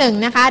บทที่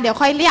1นะคะเดี๋ยว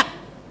ค่อยเรียก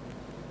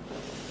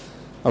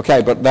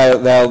Okay, but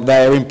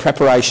they're in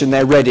preparation,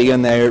 they're ready,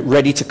 and they're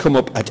ready to come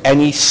up at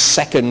any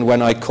second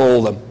when I call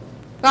them.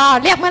 ก็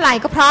เรียกเมื่อไหร่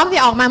ก็พร้อมที่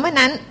ออกมาเมื่อ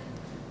นั้น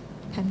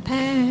แท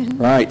น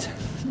Right.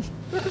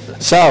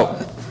 So,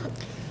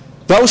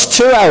 those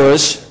 2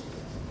 hours,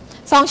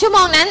 2 ชั่วโม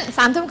งนั้น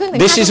3 ทุ่มครึ่งถึง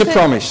this 5 is ทุ่ a มครึ่ง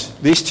promise.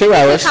 These 2 คือ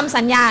hours คำ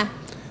สัญญา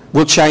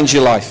will change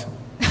your life.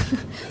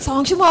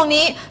 2 ชั่วโมง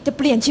นี้จะเ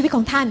ปลี่ยนชีวิตข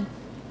องท่าน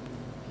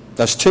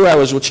Those 2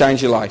 hours will change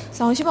your life.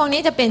 2 ชั่วโมง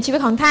นี้จะเปลี่ยนชีวิต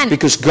ของท่าน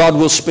Because God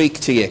will speak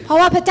to you. เพราะ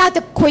ว่าพระเจ้าจ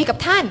ะคุยกับ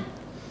ท่าน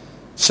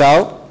So,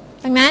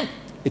 ดังนั้น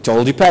it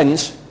all depends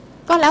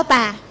ก็แล้วแ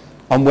ต่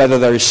on whether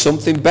there is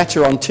something better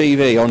on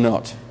TV or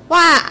not.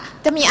 ว่า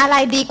จะมีอะไร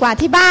ดีกว่า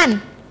ที่บ้าน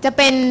จะเ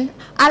ป็น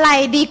อะไร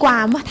ดีกว่า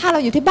ถ้าเรา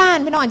อยู่ที่บ้าน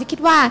พี่น้องอาจจะคิด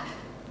ว่า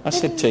I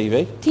said TV.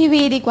 ที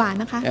วีดีกว่า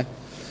นะคะ Yeah.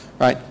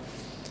 Right.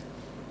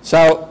 So,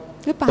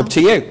 หรือเปล่า up to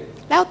you.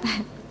 แล้วแต่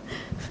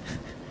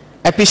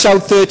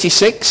Episode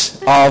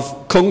 36 of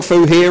Kung Fu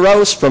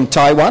Heroes from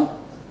Taiwan.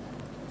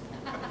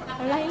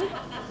 อะไรนะ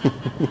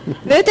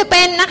หรือจะเ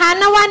ป็นนะคะ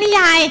นวนิย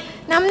าย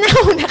น้ำเน่า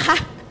นะคะ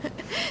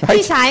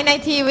ที่ฉายใน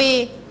ทีวี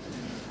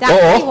จาก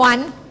ไต้หวัน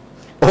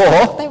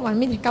Or ไต้หวัน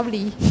ไม่ใช่เกาห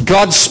ลี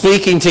God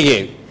speaking to you.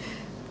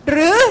 ห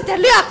รือจะ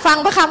เลือกฟัง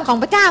พระคำของ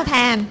พระเจ้าแท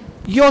น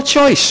Your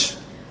choice.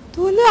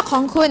 ตัวเลือกข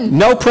องคุณ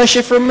No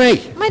pressure from me.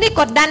 ไม่ได้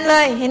กดดันเล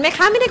ยเห็นไหมค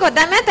ะไม่ได้กด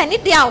ดันแม้แต่นิ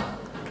ดเดียว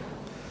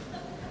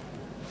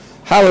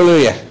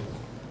Hallelujah.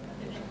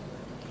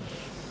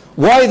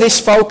 Why this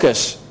focus?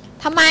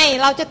 ทำไม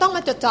เราจะต้องม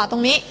าจดจ่อตร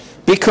งนี้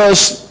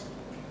Because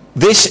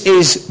this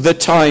is the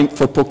time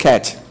for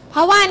Phuket. เพ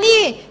ราะว่านี่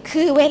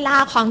คือเวลา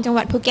ของจังห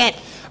วัดภูเก็ต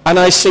And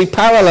I see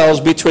parallels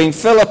between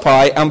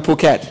Philippi and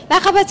Phuket. และ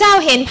ข้าพเจ้า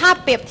เห็นภาพ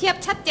เปรียบเทียบ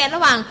ชัดเจนร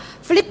ะหว่าง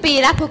ฟิลิปปี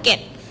และภูเก็ต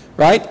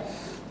Right?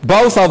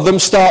 Both of them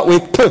start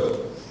with P.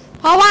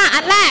 เพราะว่าอั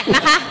นแรกน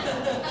ะคะ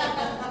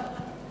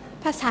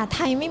ภาษาไท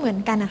ยไม่เหมือน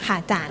กันนะคะ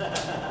อาจารย์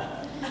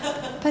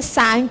ภาษ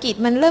าอังกฤษ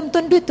มันเริ่ม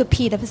ต้นด้วยตัว P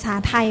แต่ภาษา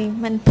ไทย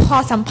มันพอ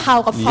สำเพา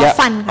กับพอ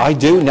ฟัน I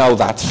do know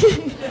that.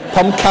 ผ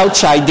มเข้า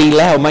ใจดี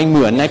แล้วไม่เห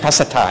มือนในภาษ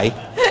าไทย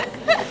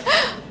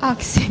ออก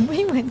เสียงไ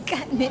ม่เหมือนกั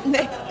นนิด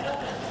นึง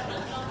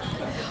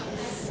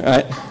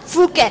Right?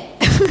 ภูเก็ต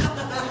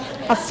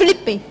กับฟิลิป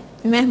ปินส์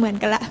เห็นไหมเหมือน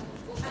กันละ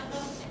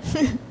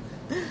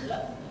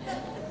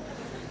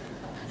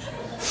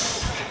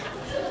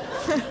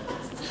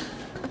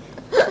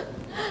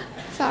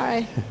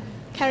Sorry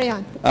carry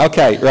on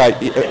Okay, right.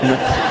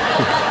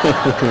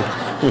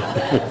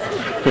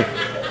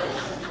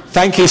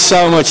 Thank you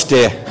so much,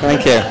 dear.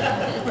 Thank you.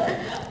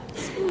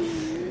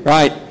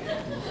 Right.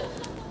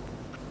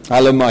 I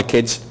love my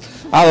kids.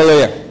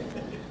 Hallelujah.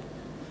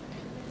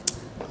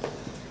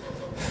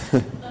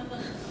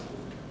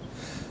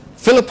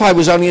 Philippi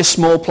was only a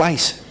small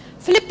place.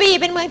 ฟิลิปปีนส์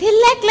เป็นเมืองที่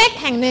เล็ก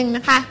ๆแห่งหนึ่งน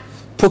ะคะ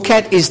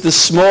Phuket is the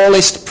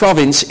smallest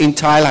province in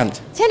Thailand.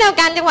 เช่นเดียว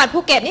กันจังหวัดภู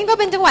เก็ตนี่ก็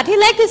เป็นจังหวัดที่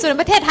เล็กที่สุดใน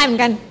ประเทศไทยเหมือ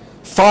นกัน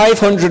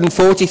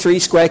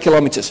 543 square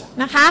kilometers.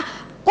 นะคะ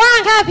กว้าง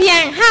แค่เพีย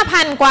ง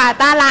 5,000 กว่า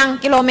ตาราง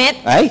กิโลเมตร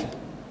Eh?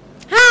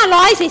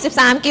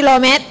 543 กิโล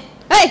เมตร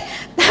เฮ้ย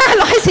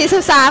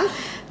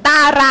543 ตา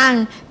ราง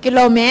กิโล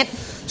เมตร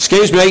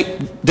Excuse me,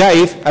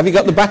 Dave, have you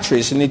got the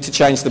batteries? You need to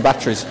change the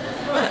batteries.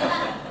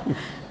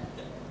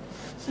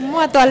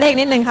 มั่วตัวเลข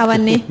นิดนึงค่ะวั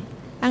นนี้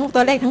ทั้ง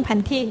ตัวเลขทั้งแผ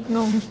นที่ง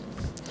ง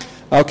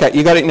Okay,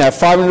 you got it now.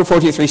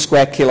 543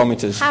 square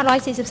kilometers.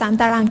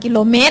 543 ตารางกิโล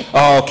เมตร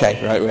Okay,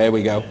 right, there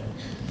we go.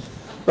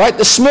 Right,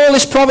 the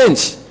smallest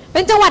province. เ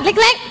ป็นจังหวัดเ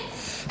ล็ก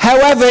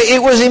However, it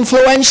was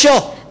influential.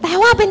 ๆแต่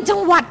ว่าเป็นจั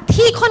งหวัด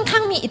ที่ค่อนข้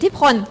างมีอิทธิพ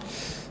ล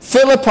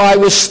Philippi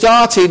was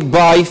started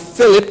by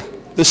Philip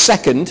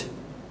II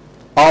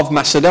of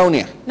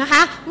Macedonia. นะค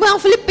ะเมือง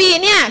ฟิลิปปี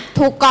เนี่ย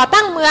ถูกก่อ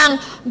ตั้งเมือง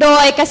โด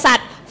ยกษัต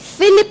ริย์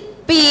ฟิลิป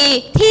ปี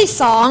ที่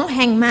2แ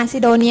ห่งมาซิ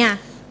โดเนีย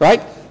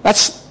Right?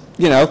 That's,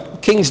 you know,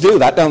 kings do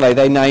that, don't they?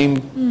 They name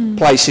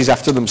places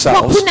after พวก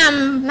themselves. ผู้น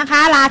ำนะคะ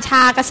ราช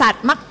ากษัตริ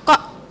ย์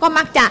ก็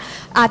มักจะ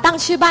ตั้ง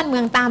ชื่อบ้านเมื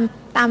องตาม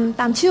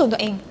ตามชื่อของตั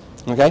วเอง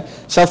Okay,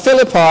 so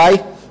Philippi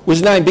was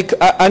named,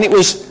 and it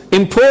was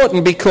important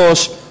because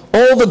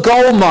all the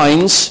gold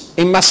mines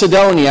in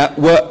Macedonia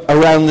were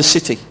around the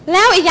city. แ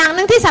ล้วอีกอย่างห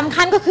นึ่งที่สำ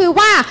คัญก็คือ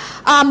ว่า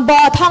บ่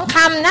อทองค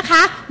ำนะค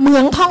ะเหมื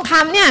องทองค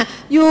ำเนี่ย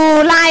อยู่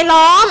ราย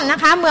ล้อมนะ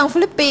คะเมืองฟิ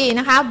ลิปปี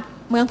นะคะ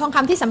เมืองทองค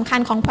ำที่สำคัญ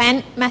ของแคว้น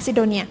มาซิโด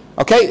เนีย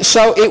Okay,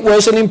 so it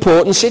was an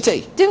important city.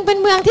 จึงเป็น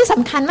เมืองที่ส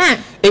ำคัญมาก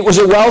It was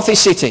a wealthy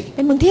city. เ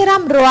ป็นเมืองที่ร่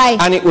ำรวย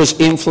And it was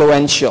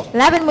influential. แ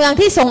ละเป็นเมือง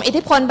ที่ส่งอิท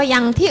ธิพลไปยั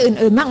งที่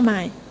อื่นๆมากมา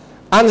ย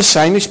And the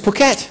same is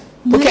Phuket.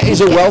 Phuket is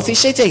a wealthy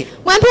city.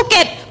 เหมือนภูเ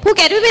ก็ต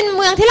เป็น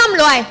เมืองที่ร่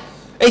ำรวย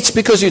It's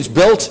because it's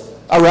built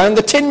around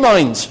the tin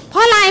mines. เพรา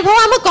ะอะไรเพราะ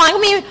ว่าเมื่อก่อนก็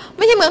มีไ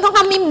ม่ใช่เหมืองทองค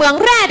ำมีเหมือง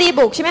แร่ดี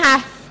บุกใช่ไหมคะ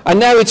And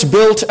now it's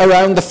built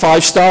around the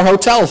 5-star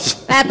hotels.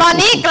 แต่ตอน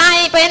นี้กลาย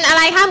เป็นอะไ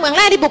รคะเหมืองแ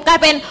ร่ดีบุกกลาย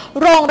เป็น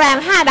โรงแรม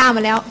5 ดาวม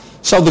าแล้ว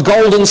So the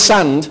golden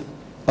sand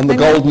and the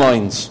gold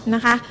mines. น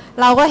ะคะ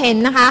เราก็เห็น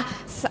นะคะ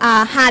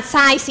หาดท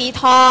รายสี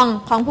ทอง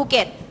ของภูเ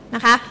ก็ตน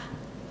ะคะ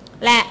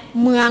และ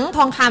เหมืองท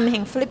องคำแห่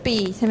งฟิลิปปี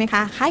ใช่ไหมค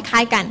ะคล้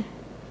ายๆกัน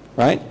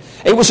Right?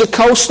 It was a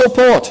coastal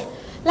port.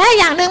 และ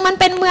อย่างหนึ่งมัน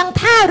เป็นเมือง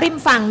ท่าริม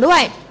ฝั่งด้ว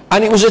ย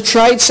And it was a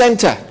trade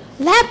center.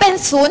 และเป็น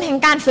ศูนย์แห่ง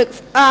การฝึก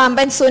เ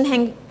ป็นศูน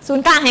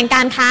ย์กลางแห่งก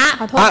ารค้า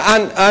ขอโทษ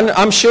And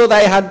I'm sure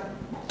they had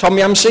tom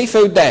yum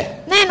seafood there.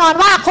 แน่นอน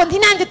ว่าคน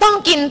ที่นั่นจะต้อง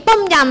กินต้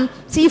มย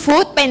ำซี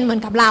ฟู้ดเป็นเหมือ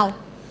นกับเรา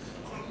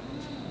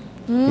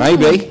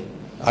Maybe.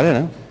 I don't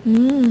know.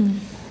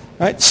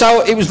 Right? So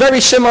it was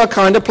very similar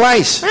kind of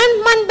place.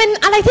 มันเป็น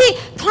อะไรที่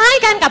คล้าย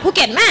กันกับภูเ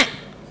ก็ตมาก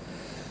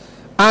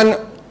And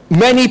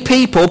many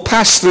people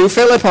passed through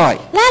Philippi.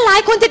 และหลา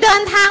ยคนจะเดิ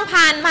นทาง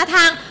ผ่านมาท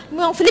างเ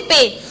มืองฟิลิป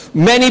ปี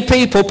Many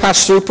people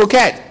passed through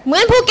Phuket. เหมื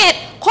อนภูเก็ต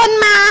คน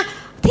มา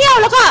เที่ยว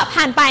แล้วก็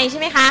ผ่านไปใช่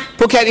ไหมคะ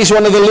Phuket is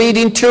one of the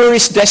leading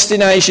tourist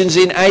destinations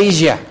in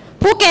Asia.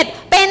 ภูเก็ต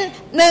เป็น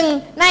หนึ่ง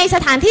ในส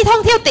ถานที่ท่อ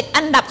งเที่ยวติด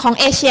อันดับของ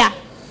เอเชีย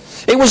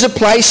It was a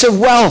place of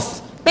wealth.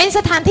 เป็นส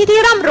ถานที่ที่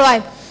ร่ำรวย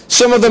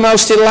Some of the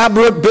most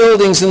elaborate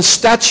buildings and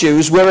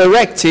statues were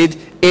erected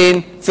in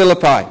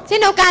Philippi. เช่น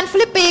เดียวกันฟิ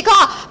ลิปปีก็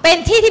เป็น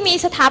ที่ที่มี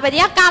สถาปัต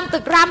ยกรรมตึ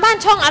กรามบ้าน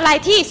ช่องอะไร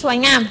ที่สวย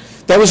งาม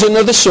There was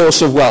another source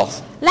of wealth.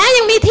 และ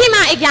ยังมีที่ม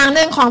าอีกอย่างห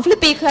นึ่งของฟิลิป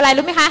ปีคืออะไร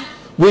รู้ไหมคะ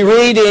We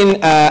read in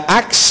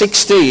Acts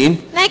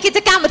 16, ในกิจ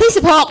กรรมบทที่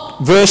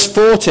verse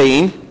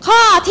 14, ข้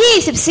อที่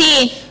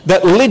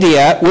that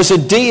Lydia was a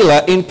dealer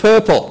in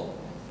purple.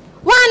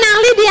 14ว่านาง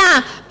ลิเดีย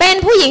เป็น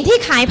ผู้หญิงที่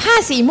ขายผ้า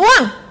สีม่ว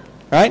ง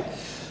Right?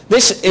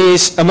 This is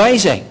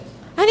amazing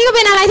อันนี้ก็เ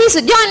ป็นอะไรที่สุ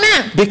ดยอดมา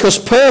ก because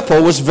purple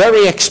was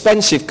very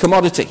expensive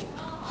commodity.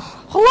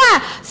 เพราะว่า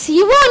สี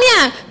ม่วงเนี่ย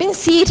เป็น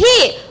สีที่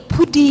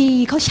ผู้ดี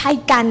เขาใช้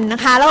กันนะ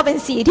คะแล้วก็เป็น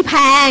สีที่แพ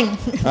ง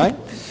Right?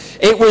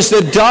 It was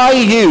the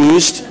dye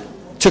used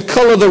to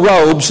color the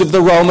robes of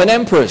the Roman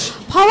emperors.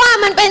 เพราะว่า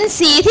มันเป็น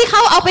สีที่เข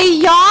าเอาไป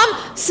ย้อม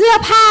เสื้อ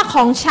ผ้าข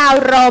องชาว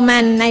โรมั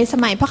นในส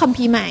มัยพระคัม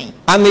ภีร์ใหม่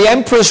And the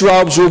emperor's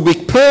robes would be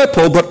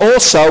purple but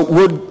also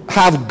would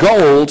have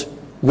gold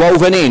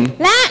woven in.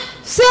 และ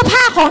เสื้อ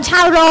ผ้าของช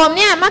าวโรม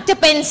เนี่ยมักจะ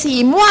เป็นสี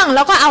ม่วงแ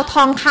ล้วก็เอาท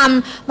องค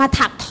ำมา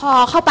ถักทอ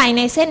เข้าไปใ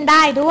นเส้นไ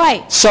ด้ด้วย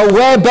So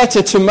where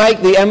better to make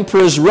the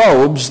emperor's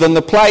robes than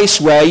the place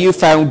where you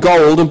found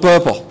gold and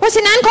purple? เพราะฉ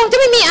ะนั้นคงจะ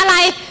ไม่มีอะไร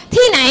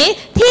ที่ไหน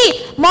ที่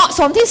เหมาะส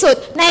มที่สุด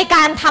ในก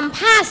ารทำ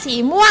ผ้าสี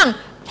ม่วง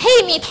ให้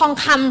มีทอง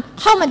ค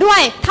ำเข้ามาด้ว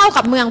ยเท่า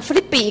กับเมืองฟิ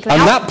ลิปปีอีกแล้ว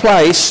And that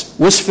place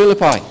was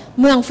Philippi.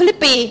 เมืองฟิลิป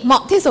ปีเหมา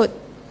ะที่สุด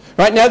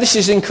Right now this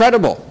is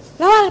incredible.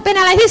 แล้วเป็น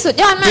อะไรที่สุด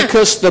ยอดมาก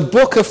Because the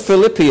book of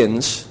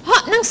Philippians เพรา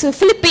ะหนังสือ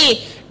ฟิลิปปี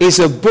is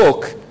a book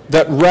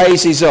that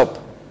raises up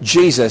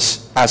Jesus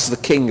as the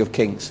King of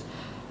Kings.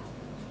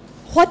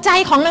 หัวใจ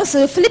ของหนังสื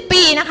อฟิลิป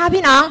ปีนะคะ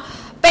พี่น้อง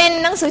เป็น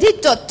หนังสือที่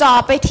จดจ่อ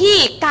ไปที่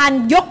การ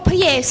ยกพระ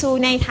เยซู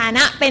ในฐาน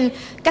ะเป็น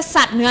ก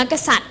ษัตริย์เหนือก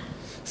ษัตริย์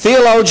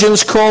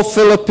Theologians call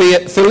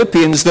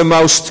Philippians the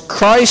most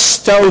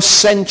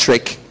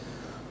Christocentric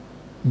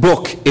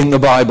book in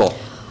the Bible.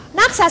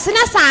 นักศาสน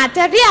ศาสตร์จ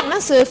ะเรียกหนั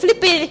งสือฟิลิป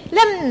ปีเ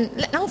ล่ม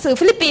หนังสือ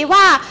ฟิลิปปี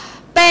ว่า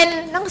เป็น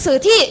หนังสือ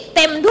ที่เ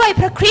ต็มด้วย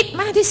พระคริสต์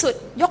มากที่สุด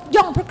ยก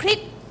ย่องพระคริส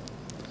ต์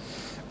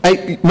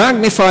It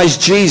magnifies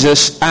Jesus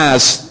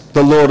as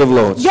the Lord of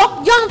Lords. ยก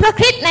ย่องพระ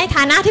คริสต์ในฐ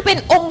านะที่เป็น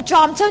องค์จ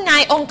อมเจ้านา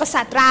ยองค์ก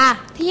ษัตรา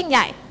ที่ยิ่งให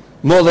ญ่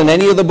More than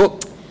any other book.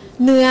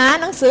 เหนือ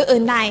หนังสืออื่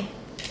นใด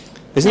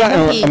Isn't that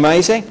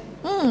amazing?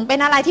 เป็น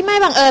อะไรที่ไม่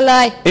บังเอิญเล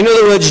ย In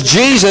other words,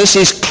 Jesus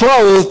is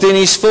clothed in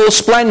his full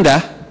splendor.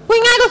 พูด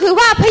ง่ายก็คือ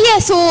ว่าพระเย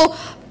ซู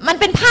มัน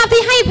เป็นภาพ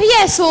ที่ให้พระเย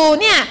ซู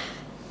เนี่ย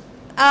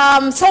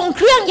ทรงเ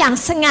ครื่องอย่าง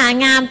สง่า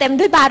งามเต็ม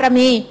ด้วยบาร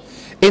มี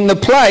In the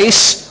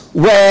place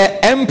where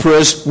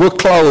emperors were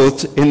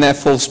clothed in their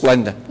full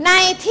splendor. ใน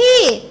ที่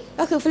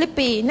ก็คือฟิลิป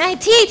ปีใน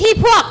ที่ที่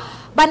พวก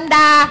บรรด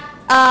า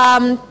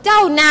เจ้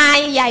านาย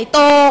ใหญ่โต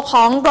ข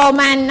องโร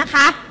มันนะค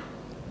ะ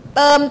เ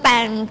ติมแ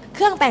ต่งเค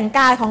รื่องแต่งก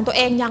ายของตัวเ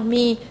องอย่าง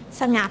มี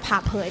สง่าผ่า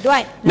เผยด้ว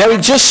ย Now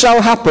it just so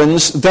happens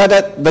that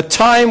at the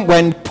time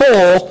when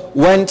Paul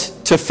went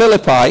to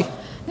Philippi,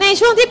 ใน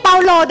ช่วงที่เปา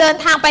โลเดิน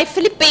ทางไป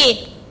ฟิลิปปี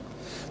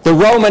the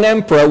Roman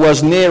emperor was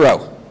Nero.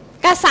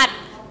 กษัตริย์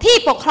ที่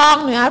ปกครอง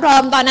เหนือโร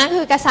มตอนนั้น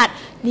คือกษัตริย์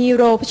นีโ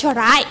รผู้ชั่ว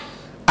ร้าย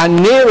And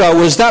Nero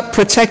was that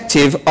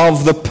protective of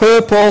the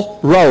purple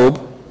robe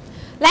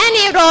และเน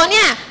โรเ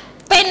นี่ย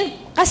เป็น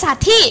กษัตริ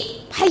ย์ที่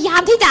พยายา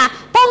มที่จะ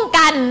ป้อง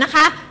กันนะค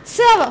ะเ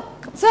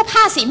สื้อผ้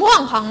าสีม่วง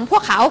ของพว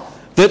กเขา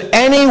that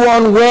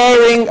anyone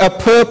wearing a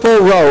purple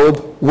robe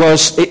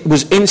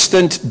was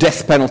instant death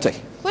penalty.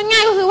 พูดง่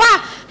ายก็คือว่า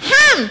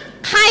ห้าม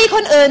ใครค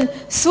นอื่น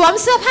สวม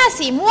เสื้อผ้า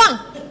สีม่วง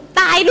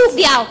ตายลูก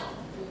เดียว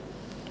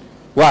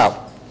Wow.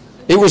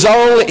 He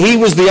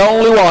was the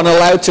only one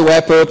allowed to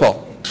wear purple.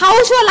 เขา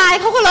ชั่วร้าย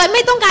เขาก็เลยไ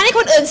ม่ต้องการให้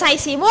คนอื่นใส่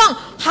สีม่วง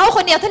เขาค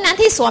นเดียวเท่านั้น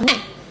ที่สวมเนี่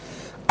ย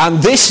And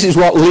this is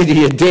what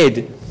Lydia did.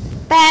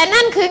 แต่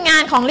นั่นคืองา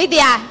นของลิเ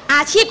ดียอ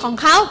าชีพของ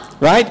เขา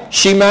Right?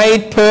 She made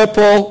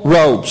purple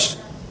robes.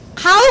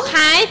 เขาข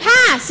ายผ้า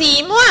สี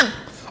ม่วง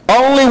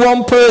Only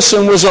one person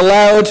was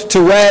allowed to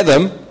wear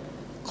them.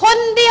 คน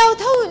เดียว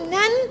เท่า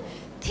นั้น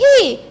ที่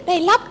ได้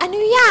รับอ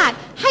นุญาต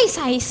ให้ใ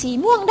ส่สี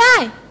ม่วงได้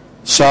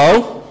So,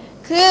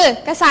 คือ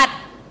กษัตริย์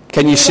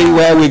can you see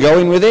where we're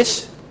going with this?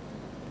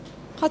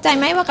 เข้าใจ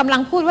ไหมว่ากำลั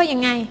งพูดว่ายั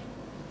งไง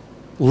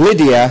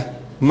Lydia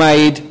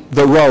made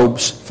the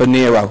robes for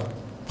Nero.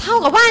 เท่า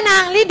กับว่านา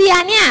งลิเดีย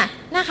เนี่ย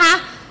นะคะ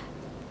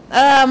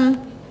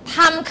ท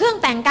ำเครื่อง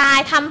แต่งกาย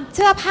ทำเ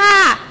สื้อผ้า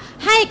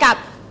ให้กับ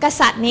ก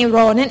ษัตริย์เนโร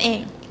นั่นเอ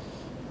ง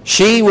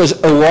She was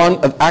the one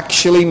that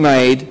actually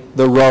made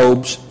the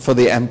robes for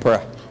the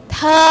emperor. เ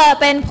ธอ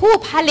เป็นผู้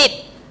ผลิต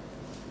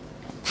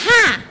ผ้า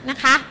นะ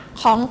คะ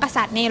ของก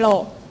ษัตริย์เนโร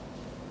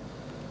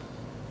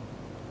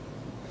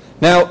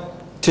Now,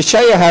 to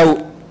show you how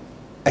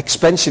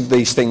expensive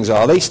these things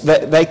are,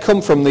 they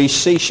come from these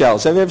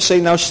seashells. Have you ever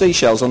seen those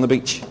seashells on the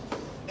beach?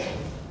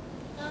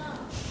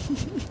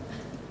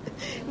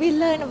 We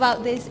learned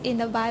about this in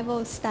the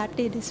Bible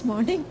study this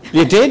morning.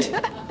 You did?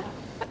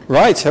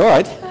 Right, all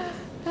right.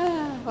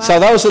 So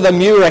those are the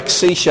Murex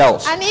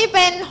seashells. อันนี้เ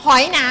ป็นหอ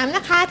ยหนามน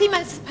ะคะที่มั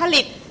นผ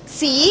ลิต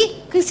สี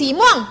คือสี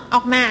ม่วงอ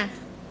อกมา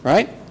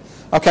Right?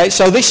 Okay,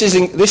 so this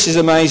is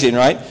amazing,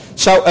 right?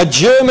 So a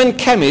German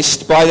chemist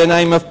by the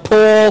name of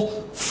Paul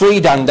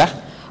Friedlander.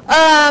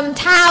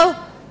 ชาว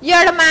เยอ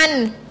รมัน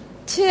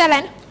ชื่ออะไร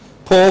นะ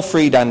Paul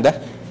Friedlander.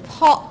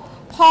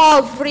 Paul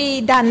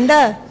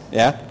Friedlander.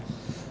 Yeah.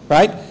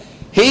 Right?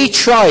 He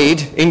tried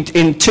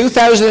in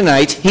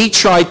 2008. He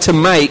tried to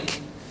make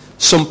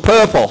some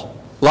purple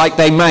like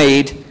they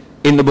made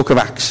in the Book of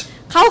Acts.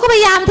 เขาก็พ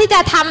ยายามที่จะ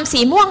ทำสี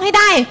ม่วงให้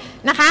ได้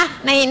นะคะ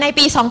ใน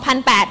ปี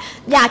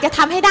 2008 อยากจะท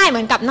ำให้ได้เห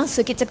มือนกับหนังสื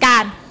อกิจกา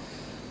ร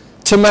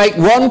To make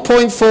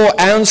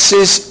 1.4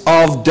 ounces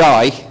of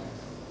dye.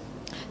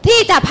 ที่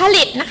จะผ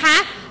ลิตนะคะ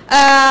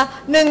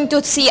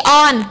1.4 อ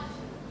อน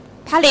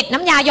ผลิตน้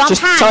ำยาย้อม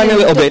ผ้า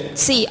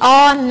 1.4 อ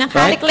อนนะค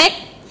ะเล็ก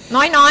ๆ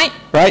น้อย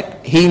ๆ Right?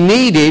 He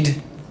needed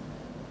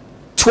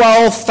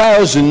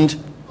 12,000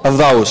 of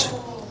those.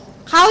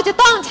 เขาจะ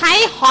ต้องใช้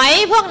หอย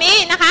พวกนี้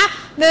นะคะ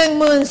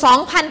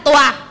 12,000 ตัว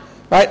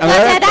Right? And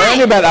they're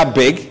only about that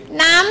big.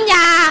 น้ำย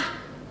า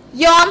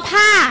ย้อม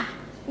ผ้า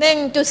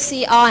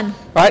 1.4 ออน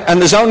Right? And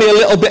there's only a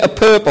little bit of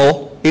purple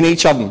in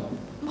each of them.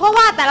 เพราะ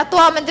ว่าแต่ละตั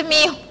วมันจะ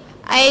มี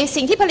ไอ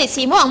สิ่งที่ผลิต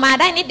สีม่วงออกมา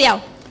ได้นิดเดียว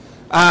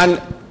And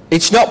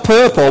it's not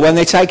purple when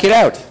they take it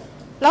out.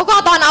 แล้วก็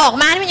ตอนเอาออก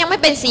มามันยังไม่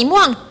เป็นสี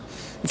ม่วง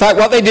In fact,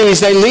 what they do is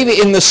they leave it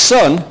in the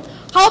sun.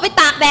 เขาไป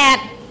ตากแดด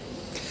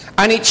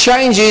And it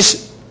changes.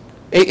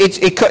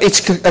 It's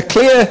a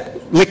clear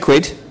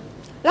liquid.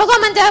 แล้วก็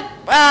มันจะ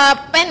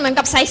เป็นเหมือน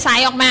กับใส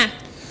ๆออกมา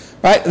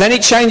Right? Then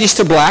it changes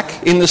to black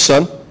in the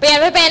sun. เปลี่ยน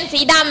ไปเป็นสี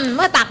ดำเ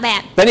มื่อตากแด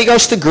ด Then it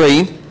goes to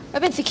green. ไป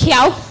เป็นสีเขีย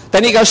ว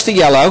Then it goes to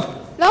yellow.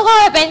 แล้วก็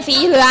ไปเป็นสี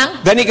เหลือง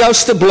Then it goes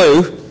to blue.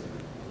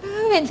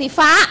 เป็นสี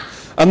ฟ้า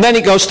And then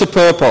it goes to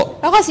purple.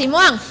 แล้วก็สี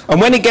ม่วง And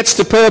when it gets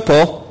to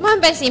purple, เมื่อมั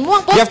นเป็นสีม่วง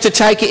ปุ๊บ you have to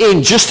take it in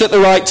just at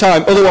the right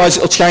time. Otherwise,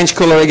 it'll change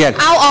colour again.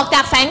 เอาออกจ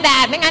ากแสงแด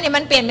ดไม่งั้นเดี๋ยว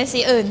มันเปลี่ยนเป็น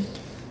สีอื่น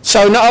So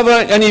not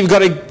only you've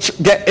got to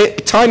get a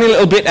tiny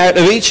little bit out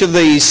of each of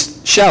these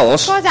shells,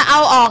 ก็จะเอา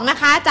ออกนะ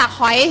คะจาก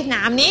หอยหน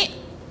ามนี้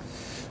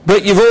but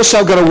you've also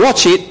got to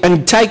watch it and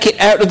take it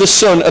out of the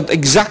sun at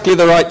exactly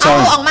the right เอาอ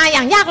time อกมาอ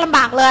ย่างยากลำบ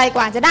ากเลยก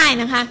ว่าจะได้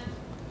นะคะ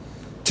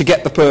to get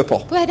the purple.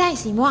 เพื่อให้ได้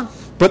สีม่วง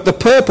But the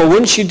purple,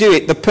 once you do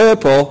it, the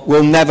purple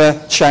will never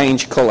change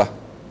colour.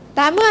 แ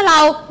ต่เมื่อเรา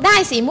ได้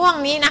สีม่วง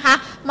นี้นะคะ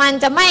มัน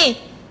จะไม่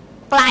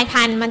กลาย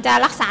พันธุ์มันจะ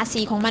รักษา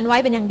สีของมันไว้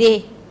เป็นอย่างดี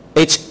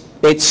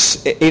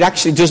It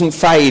actually doesn't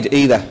fade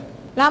either.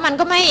 แล้วมัน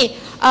ก็ไม่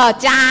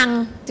จาง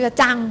เจือ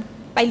จาง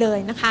ไปเลย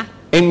นะคะ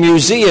In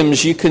museums,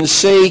 you can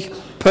see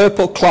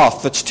purple cloth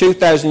that's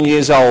 2,000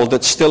 years old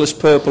that's still as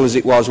purple as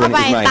it was when it ไ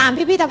ป was made. ตาม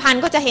พิพิธภัณ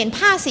ฑ์ก็จะเห็น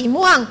ผ้าสี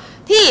ม่วง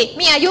ที่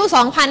มีอายุ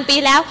 2,000 ปี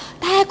แล้ว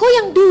แต่ก็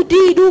ยังดู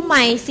ดีดูให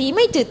ม่สีไ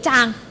ม่จืดจา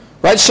ง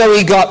Right, so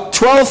he got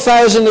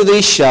 12,000 of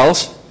these shells.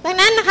 ดัง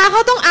นั้นนะคะเข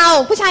าต้องเอา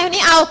ผู้ชายคน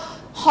นี้เอา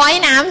หอย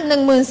หนาม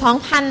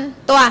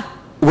 12,000 ตัว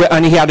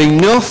And he had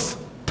enough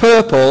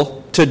purple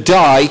to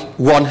dye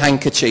one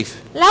handkerchief.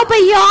 แล้วไป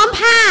ย้อม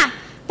ผ้า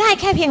ได้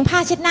แค่เพียงผ้า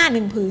เช็ดหน้า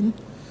1 ผืน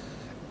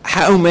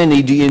How many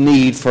do you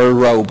need for a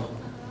robe?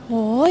 โ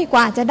อ้ยก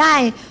ว่าจะได้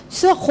เ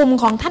สื้อคลุม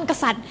ของท่านก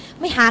ษัตริย์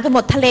ไม่หากันหม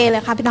ดทะเลเล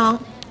ยค่ะพี่น้อง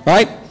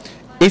Right?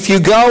 If you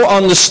go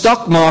on the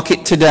stock market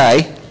today,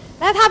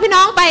 แล้วถ้าพี่น้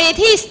องไป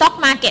ที่ stock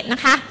market นะ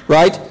คะ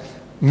right,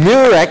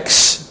 Murex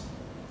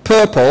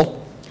purple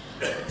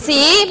สี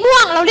ม่ว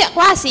งเราเรียก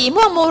ว่าสี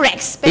ม่วง Murex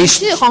เป็น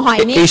ชื่อของหอย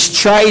นี้ is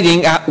trading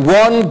at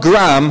 1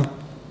 gram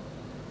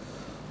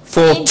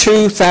for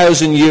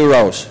 2,000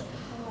 euros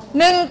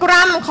 1 ก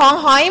รัมของ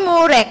หอย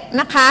Murex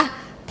นะคะ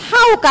เ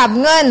ท่ากับ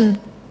เงิน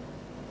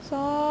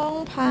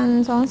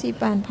 2,000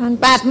 80,000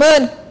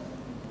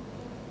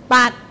 บ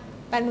าท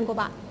 80,000 กว่า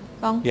บาท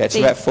Yeah, it's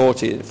about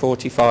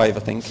 45,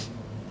 I think.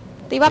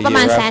 ตีว่าประม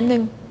าณ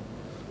100,000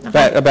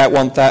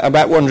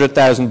 About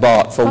 100,000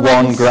 baht for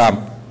 1 gram.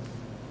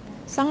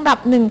 สำหรับ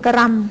1 ก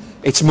รัม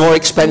It's more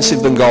expensive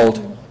than gold.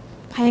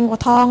 แพงกว่า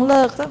ทองเ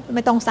ลิกไ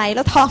ม่ต้องใส่แ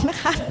ล้วทองนะ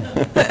คะ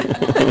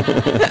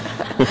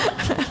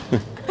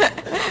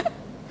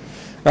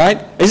Right?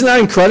 Isn't that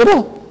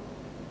incredible?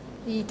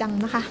 ดีจัง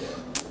นะคะ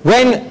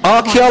When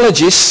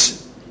archaeologists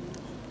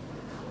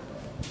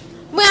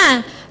เมื่อ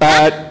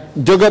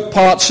dug up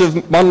parts of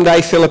modern-day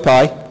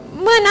Philippi,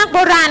 เมื่อนักโบ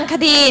ราณค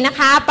ดีนะ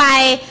คะไป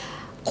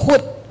ขุ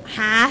ดห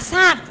าซ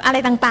ากอะไร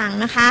ต่าง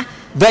ๆนะคะ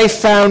they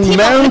found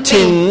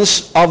mountains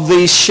of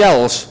these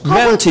shells,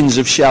 mountains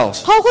of shells.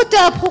 เขาก็เจ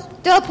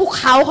อภู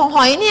เขาของห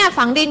อยเนี่ย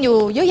ฝังดินอยู่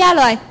เยอะแยะ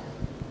เลย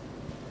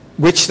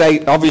Which they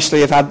obviously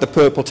have had the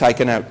purple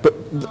taken out, but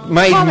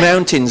made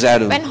mountains out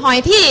of เป็ them. นหอย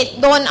ที่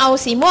โดนเอา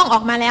สีม่วงอ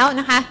อกมาแล้ว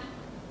นะคะ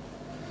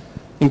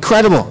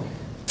Incredible.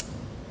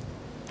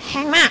 แพ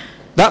งมาก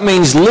That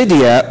means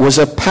Lydia was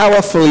a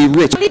powerfully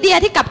rich ลิเดีย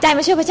ที่กลับใจม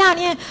าเชื่อพระเจ้า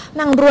เนี่ย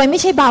นางรวยไม่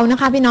ใช่เบานะ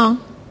คะพี่น้อง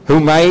who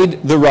made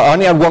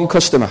only had one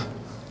customer.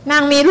 นา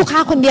งมีลูกค้า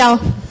คนเดียว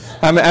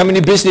How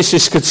many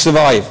businesses could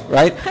survive,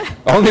 right?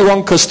 Only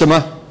one customer.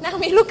 นาง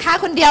มีลูกค้า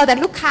คนเดียวแต่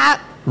ลูกค้า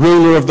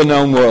Ruler of the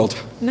known world.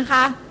 นะค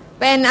ะ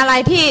เป็นอะไร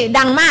ที่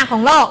ดังมากขอ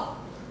งโลก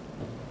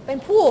เป็น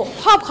ผู้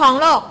ครอบครอง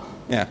โลก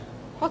Yeah.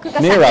 ก็คือกษั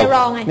ตริย์ในร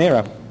องไง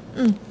Nero.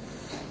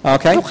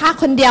 Okay. ลูกค้า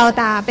คนเดียวแ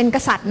ต่เป็นก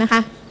ษัตริย์นะค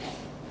ะ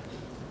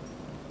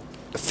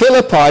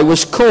Philippi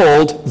was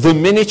called the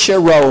miniature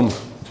Rome.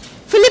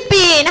 ฟิลิป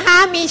ปีนะคะ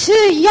มี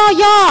ชื่อ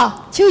ย่อ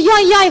ๆชื่อ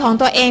ย่อยๆของ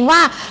ตัวเองว่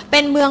าเป็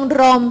นเมืองโ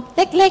รมเ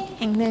ล็กๆ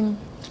แห่งหนึ่ง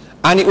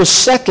And it was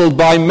settled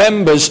by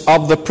members of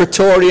the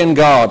Praetorian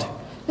Guard.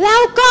 แล้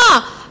วก็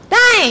ไ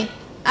ด้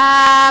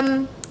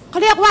เขา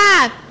เรียกว่า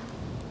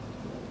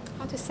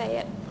how to say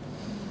it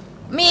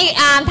มี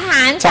ทห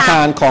ารจาก ทห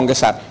ารของก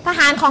ษัตริย์ ท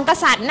หารของก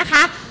ษัตริย์นะค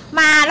ะ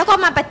มาแล้วก็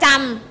มาประจ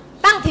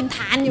ำตั้งถิ่นฐ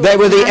านอยู่ They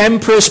were the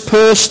emperor's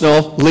personal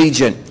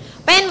legion.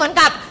 เป็นเหมือน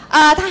กับ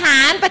ทห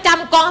ารประจ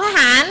ำกองทห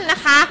ารนะ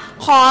คะ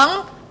ของ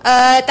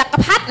จักร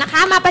พรรดินะค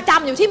ะมาประจ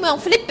ำอยู่ที่เมือง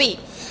ฟิลิปปี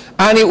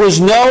And it was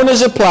known as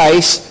a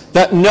place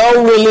that no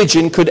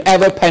religion could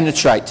ever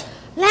penetrate.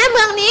 และเ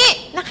มืองนี้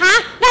นะคะ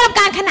ได้รับ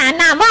การขนาน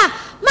นามว่า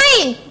ไม่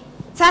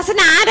ศาส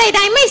นาใ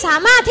ดๆไม่สา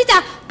มารถที่จะ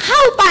เข้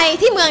าไป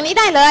ที่เมืองนี้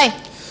ได้เลย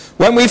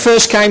When we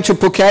first came to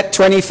Phuket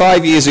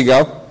 25 years ago,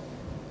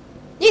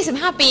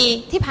 25 ปี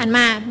ที่ผ่านม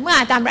าเมื่อ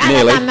อาจารย์อา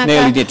จารย์มา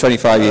nearly did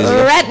 25 years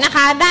ago. เรดนะค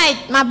ะได้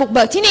มาบุกเ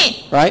บิกที่นี่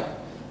Right?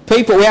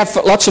 We have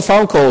lots of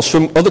phone calls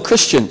from other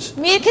Christians.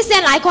 มีคริสเตีย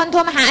นหลายคนโท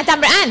รมาหาอาจาร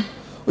ย์ไบรอัน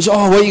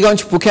Oh, where are you going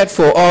to Phuket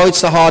for? Oh,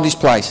 it's the hardest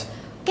place.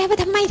 แกไป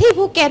ทำไมที่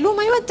ภูเก็ตรู้ไห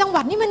มว่าจังห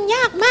วัดนี้มันย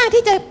ากมาก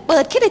ที่จะเปิ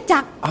ดคริสตจั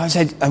กร I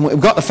said, and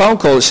we've got the phone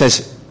call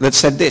that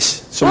said this.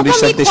 Somebody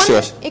said this to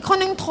us. อีกคน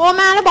นึงโทร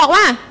มาแล้วบอก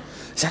ว่า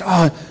He said,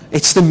 oh,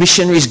 it's the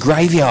missionaries'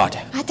 graveyard.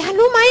 อาจารย์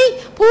รู้ไหม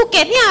ภูเ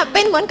ก็ตเนี่ยเ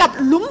ป็นเหมือนกับ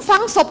หลุมฝั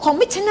งศพของ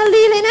มิชชันนา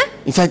รีเลยนะ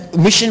In fact,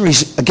 missionaries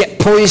get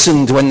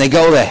poisoned when they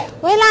go there.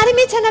 เวลาที่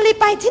มิชชันนารี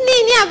ไปที่นี่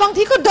เนี่ยบาง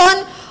ทีก็โดน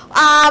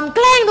แก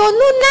ล้งโดน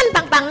นู่นนั่น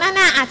ต่างๆนา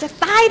นาอาจจะ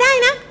ตายได้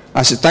นะ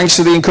I said, thanks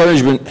for the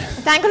encouragement.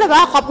 อาจารย์ก็เลยบอก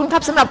ว่าขอบคุณครั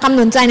บสำหรับคำห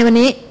นุนใจในวัน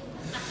นี้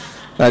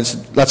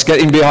Let's get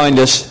in behind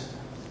us.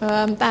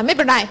 แต่ไม่เ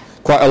ป็นไร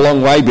Quite a long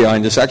way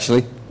behind us,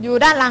 actually. อยู่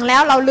ด้านหลังแล้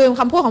วเราลืม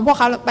คำพูดของพวกเ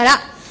ขาไปแล้ว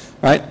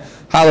Right?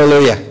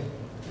 Hallelujah.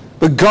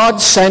 But God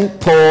sent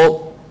Paul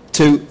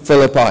to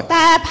Philippi. แ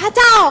ต่พระเ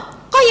จ้า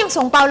ก็ยัง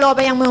ส่งเปาโลไ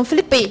ปยังเมืองฟิ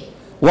ลิปปี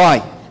Why?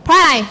 เพราะ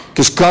อะไร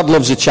Because God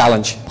loves a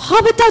challenge. เพรา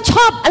ะพระเจ้าช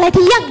อบอะไร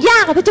ที่ยา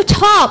กๆพระเจ้า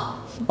ชอบ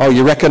Oh,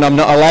 you reckon I'm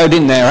not allowed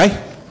in there, eh?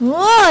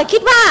 คิ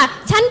ดว่า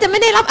ฉันจะไม่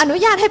ได้รับอนุ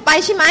ญาตให้ไป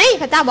ใช่ไหม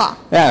พระเจ้าบอก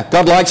Yeah,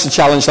 God likes a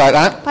challenge like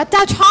that. พระเจ้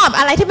าชอบ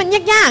อะไรที่มัน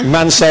ยาก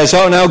Man says,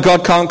 oh no, God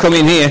can't come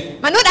in here.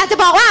 ๆมนุษย์อาจจะ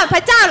บอกว่าพร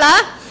ะเจ้าเหรอ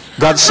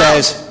God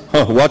says,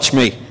 oh, watch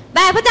me. แ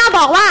ต่พระเจ้า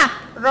บอกว่า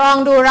ลอง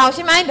ดูเราใ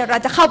ช่ไหมเดี๋ยวเรา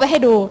จะเข้าไปให้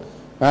ดู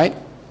Right?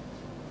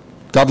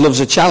 God loves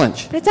a challenge.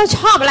 พระเจ้าช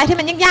อบอะไรที่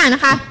มันยากๆน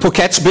ะคะ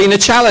Phuket's been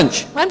a challenge.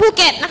 วันภูเ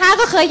ก็ตนะคะ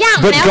ก็เคยยากม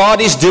า But แล้ว God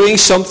is doing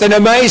something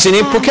amazing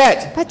in Phuket.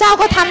 พระเจ้า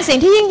ก็ทำสิ่ง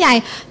ที่ยิ่งใหญ่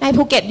ใน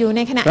ภูเก็ตอยู่ใน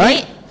ขณะนี้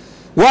Right?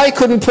 Why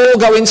couldn't Paul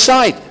go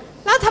inside?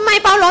 แล้วทำไม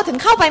เปาโลถึง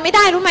เข้าไปไม่ไ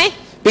ด้รู้ไหม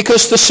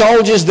Because the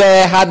soldiers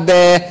there had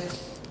their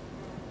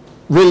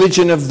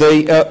religion of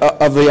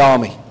the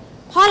army.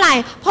 เพราะอะไร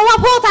เพราะว่า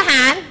พวกทห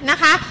ารนะ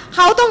คะเข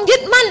าต้องยึ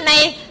ดมั่นใน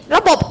ร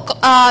ะบบ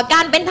ก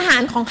ารเป็นทหา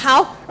รของเขา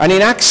And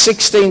in Acts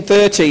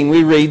 16:13 we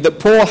read that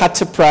Paul had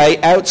to pray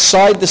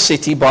outside the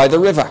city by the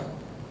river.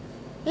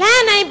 และ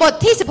ในบท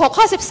ที่16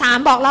ข้อ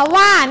13บอกเรา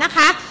ว่านะค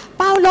ะ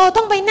เปาโล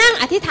ต้องไปนั่ง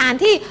อธิษฐาน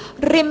ที่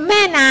ริมแ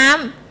ม่น้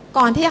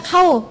ก่อนที่จะเ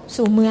ข้า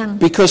สู่เมือง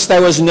because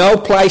there was no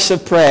place of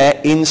prayer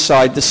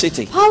inside the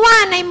city. เพราะว่า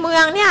ในเมื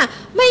องเนี่ย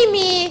ไม่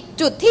มี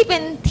จุดที่เป็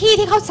นที่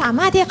ที่เขาสา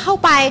มารถที่จะเข้า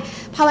ไป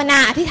ภาวนา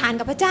อธิษฐาน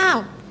กับพระเจ้า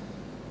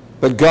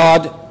But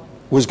God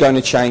was going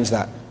to change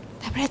that.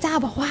 แต่พระเจ้า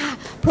บอกว่า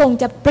พระองค์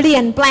จะเปลี่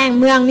ยนแปลง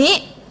เมืองนี้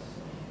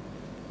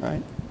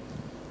Right?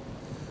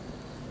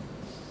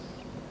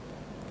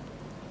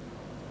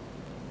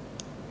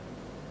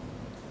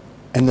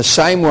 In the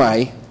same way,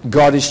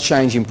 God is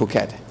changing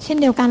Phuket. เช่น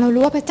เดียวกันเรา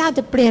รู้ว่าพระเจ้าจ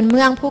ะเปลี่ยนเ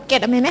มืองภูเก็ต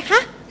ไหมคะ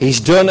He's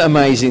done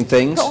amazing พ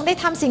things. ระองค์ได้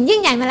ทำสิ่งยิ่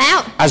งใหญ่มาแล้ว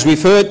As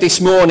we've heard this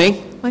morning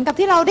เหมือนกับ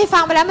ที่เราได้ฟั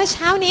งไปแล้วเมื่อเ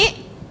ช้านี้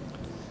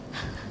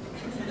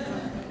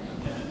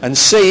and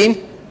seen,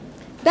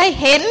 ได้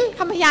เห็นค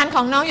ำพยานข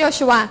องน้องโย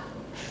ชัว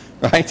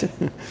right?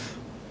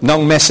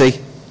 Nong Messi,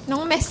 น้อ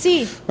งเมสซี่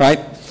right?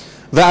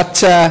 That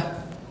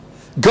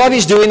God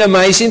is doing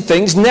amazing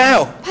things now.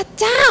 พระ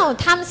เจ้า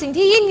ทำสิ่ง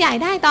ที่ยิ่งใหญ่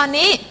ได้ตอน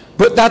นี้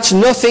But that's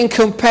nothing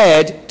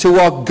compared to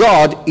what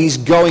God is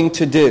going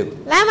to do.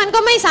 และมันก็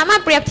ไม่สามาร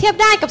ถเปรียบเทียบ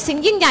ได้กับสิ่ง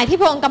ยิ่งใหญ่ที่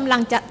พระองค์กำลั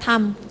งจะท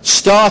ำ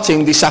Starting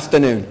this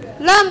afternoon.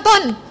 เริ่มต้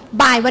น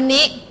บ่ายวัน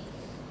นี้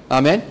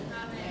Amen?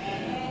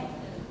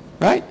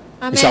 Right?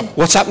 Amen. So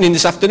what's happening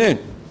this afternoon?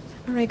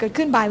 อะไรเกิด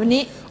ขึ้นบ่ายวัน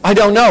นี้ I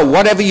don't know.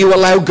 Whatever you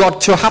allow God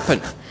to happen.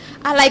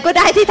 อะไรก็ไ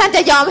ด้ที่ท่านจ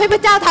ะยอมให้พร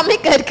ะเจ้าทำให้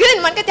เกิดขึ้น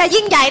มันก็จะ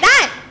ยิ่งใหญ่ได้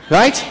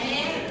Right?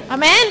 อา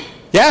เมน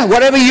Yeah,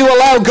 whatever you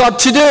allow God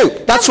to do,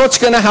 that's what's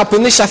going to happen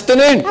this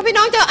afternoon. ถ้าพี่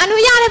น้องจะอนุ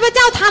ญาตให้พระเ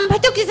จ้าทำพระ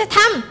เจ้าก็จะท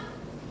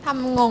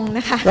ำงงน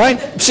ะคะ Right?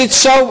 So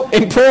it's so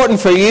important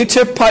for you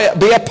to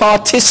be a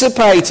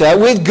participator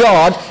with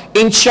God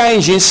in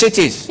changing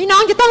cities. พี่น้อ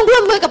งจะต้องร่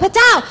วมมือกับพระเ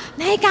จ้า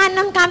ในการน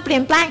ำการเปลี่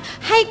ยนแปลง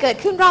ให้เกิด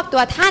ขึ้นรอบตั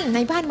วท่านใน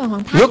บ้านเมืองขอ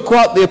งท่าน Look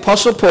what the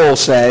Apostle Paul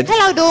said ให้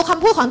เราดูค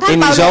ำพูดของท่าน in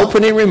เปา his โล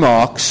opening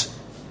remarks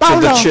to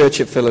the church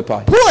at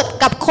Philippi. พูด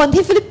กับคน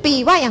ที่ฟิลิปปี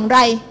ว่าอย่างไร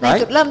ใน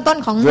จุดเริ่มต้น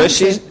ของหนัง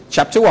สือ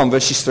Chapter 1,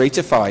 verses 3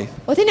 to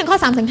 5. บทที่1ข้อ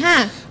3ถึง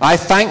5 I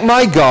thank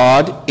my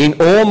God in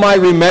all my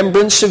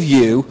remembrance of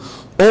you,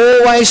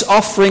 always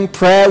offering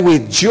prayer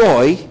with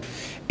joy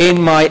in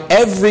my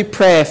every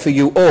prayer for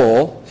you all,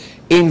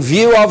 in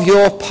view of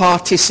your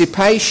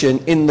participation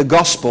in the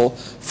gospel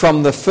from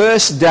the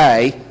first day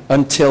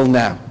until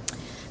now.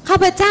 ข้า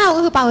พเจ้าก็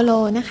คือเปาโล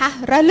นะคะ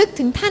ระลึก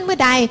ถึงท่านเมื่อ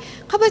ใด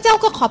ข้าพเจ้า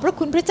ก็ขอบพระ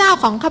คุณพระเจ้า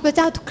ของข้าพเ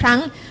จ้าทุกครั้ง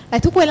และ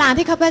ทุกเวลา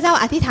ที่ข้าพเจ้า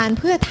อธิษฐาน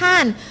เพื่อท่า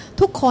น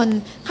ทุกคน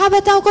ข้าพ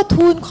เจ้าก็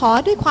ทูลขอ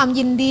ด้วยความ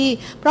ยินดี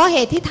เพราะเห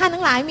ตุที่ท่าน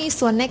ทั้งหลายมี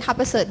ส่วนในข่าว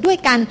ประเสริฐด้วย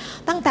กัน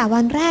ตั้งแต่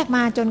วันแรกม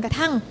าจนกระ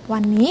ทั่งวั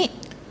นนี้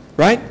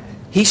Right?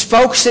 He's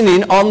focusing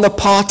in on the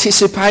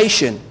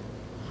participation.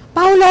 เป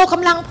าโลก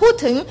ำลังพูด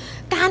ถึง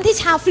การที่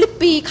ชาวฟิลิป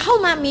ปีเข้า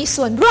มามี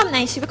ส่วนร่วมใน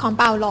ชีวิตของ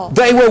เปาโล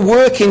They were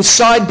working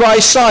side by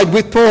side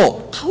with Paul.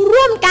 เขา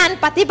ร่วมการ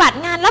ปฏิบัติ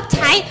งานรับใ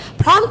ช้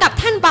พร้อมกับ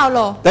ท่านเปาโล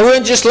They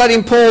weren't just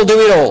letting Paul do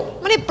it all.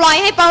 ไม่ได้ปล่อย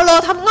ให้เปาโล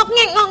ทำงอกแง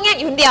ก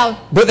อยู่คนเดียว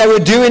But they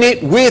were doing it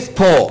with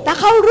Paul. แต่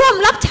เขาร่วม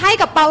รับใช้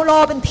กับเปาโล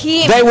เป็นที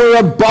ม They were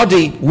a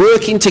body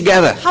working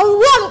together. เขา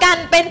ร่วมกัน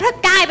เป็นพระ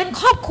กายเป็น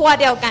ครอบครัว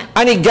เดียวกัน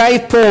And it gave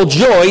Paul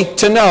joy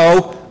to know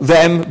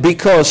them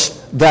because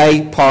they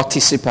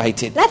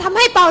participated. และทำใ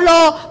ห้เปาโล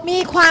มี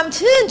ความ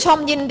ชื่นชม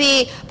ยินดี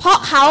เพราะ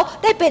เขา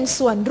ได้เป็น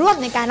ส่วนร่วม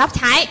ในการรับ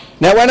ใช้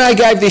Now when I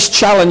gave this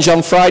challenge on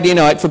Friday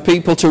night for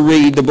people to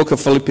read the book of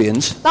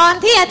Philippians, ตอน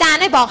ที่อาจารย์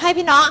ได้บอกให้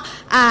พี่น้อง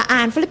อ่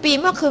านฟิลิปปี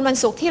เมื่อคืนวัน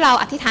ศุกร์ที่เรา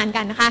อธิษฐาน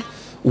กันนะคะ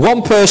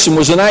one person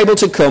was unable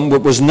to come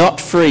but was not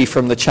free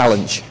from the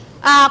challenge.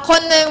 ค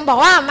นหนึ่งบอก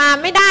ว่ามา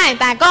ไม่ได้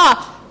แต่ก็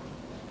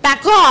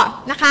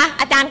นะคะ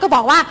อาจารย์ก็บ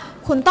อกว่า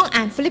คุณต้อง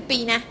อ่านฟิลิปปี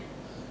นะ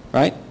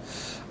Right?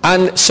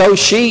 And so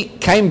she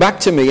came back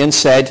to me and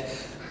said,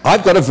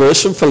 I've got a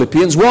verse from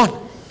Philippians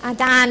 1. อา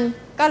จารย์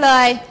ก็เล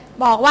ย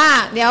บอกว่า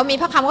เดี๋ยวมี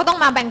พระคำก็ต้อง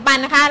มาแบ่งปัน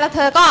นะคะแล้วเธ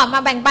อก็มา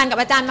แบ่งปันกับ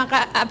อาจาร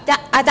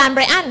ย์ไบ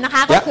รอันนะค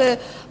ะก็คือ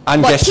And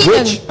บทที่ห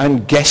นึ่ง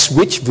guess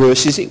which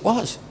verses it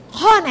was.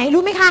 ข้อไหน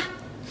รู้ไหมคะ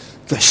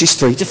Verses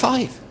 3 to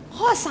 5.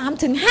 ข้อ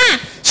3ถึง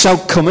5 So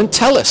come and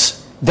tell us.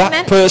 That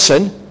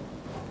person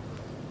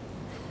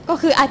ก็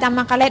คืออาจารย์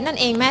มาร์กาเร็ตนั่น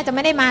เองแม้จะไ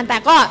ม่ได้มาแต่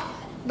ก็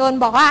โดน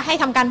บอกว่าให้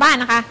ทำการบ้าน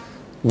นะคะ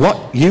what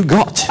you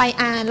got. ไป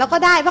อ่านแล้วก็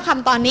ได้พระค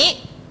ำตอนนี้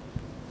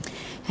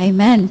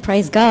Amen.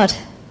 Praise God.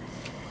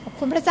 ขอบ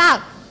คุณพระเจ้า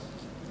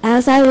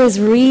As I was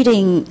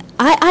reading,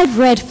 I've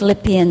read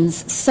Philippians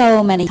so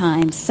many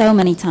times.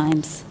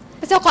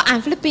 พระเจ้าก็อ่าน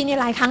ฟิลิปปีนี่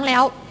หลายครั้งแล้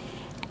ว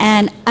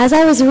And as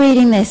I was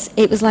reading this,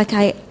 it was like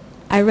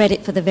I read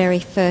it for the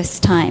very first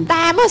time. แ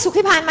ต่เมื่อศุกร์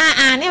ที่ผ่านมา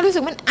อ่านเนี่ยรู้สึ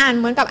กมันอ่าน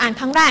เหมือนกับอ่าน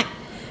ครั้งแรก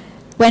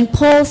When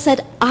Paul said,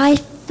 I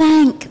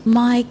thank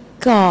my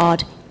God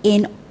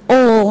in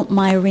all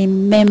my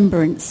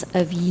remembrance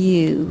of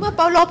you. เมื่อเ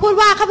ปาโลพูด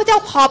ว่าข้าพเจ้า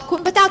ขอบคุณ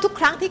พระเจ้าทุก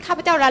ครั้งที่ข้าพ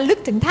เจ้าระลึก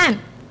ถึงท่าน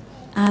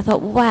I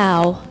thought,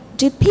 wow,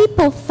 do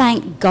people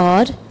thank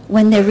God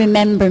when they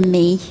remember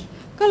me?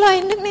 ก็เลย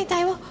นึกในใจ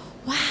ว่า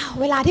ว้าว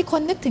เวลาที่ค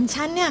นนึกถึง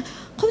ฉันเนี่ย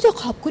เขาจะ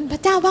ขอบคุณพร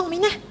ะเจ้าบ้างไหม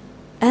นะ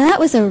And that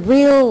was a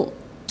real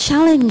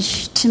challenge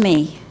to me.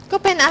 ก็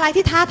เป็นอะไร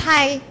ที่ท้าทา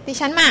ยดิ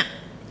ฉันมาก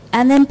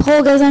And then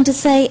Paul goes on to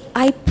say,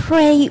 I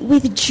pray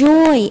with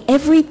joy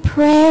every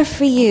prayer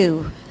for you.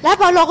 และ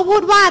เปาโลก็พู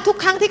ดว่าทุก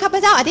ครั้งที่ข้าพ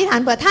เจ้าอธิษฐาน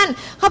เผื่อท่าน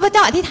ข้าพเจ้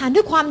าอธิษฐานด้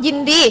วยความยิน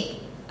ดี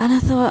And I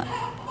thought,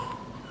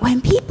 when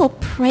people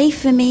pray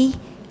for me,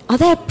 are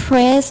their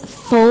prayers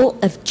full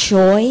of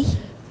joy?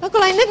 แล้วก็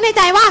เลยนึกในใ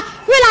จว่า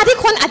เวลาที่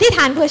คนอธิษฐ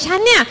านเพื่อฉัน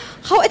เนี่ย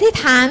เขาอธิษ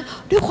ฐาน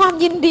ด้วยความ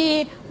ยินดี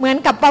เหมือน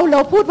กับเปาโล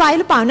พูดไว้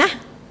หรือเปล่านะ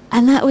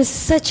And that was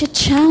such a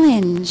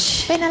challenge.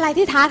 เป็นอะไร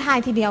ที่ท้าทาย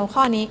ทีเดียว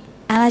ข้อนี้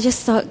And I just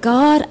thought,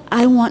 God,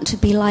 I want to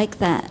be like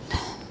that.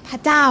 พระ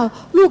เจ้า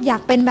ลูกอยา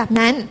กเป็นแบบ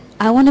นั้น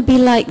I want to be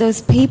like those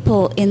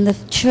people in the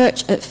church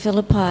at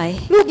Philippi.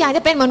 ลูกอยากจ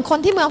ะเป็นเหมือนคน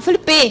ที่เมืองฟิ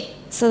ลิปปี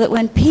So that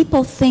when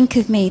people think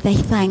of me, they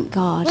thank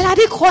God. เวลา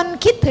ที่คน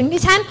คิดถึงดิ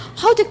ฉัน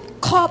เขาจะ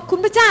ขอบคุณ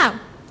พระเจ้า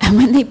And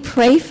when they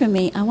pray for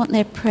me, I want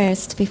their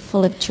prayers to be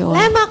full of joy. แ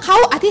ละเมื่อเขา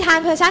อธิษฐาน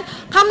เพื่อฉัน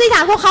คำอธิษฐา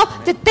นพวกเขา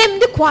จะเต็ม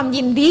ด้วยความ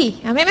ยินดี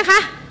เห็นไหมค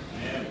ะ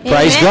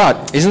Praise God.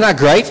 Isn't that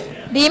great?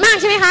 ดีมาก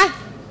ใช่ไหมคะ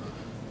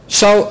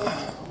So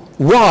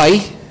why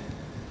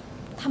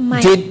ทำไม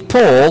did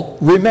Paul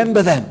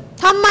remember them?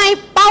 ทำไม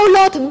เปาโล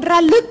ถึงร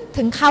ะลึก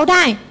ถึงเขาไ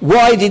ด้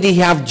Why did he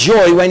have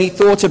joy when he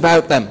thought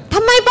about them? ท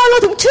ำไมเปาโล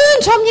ถึงชื่น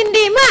ชมยิน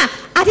ดีเมื่อ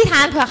อธิษฐ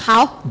านเผื่อเขา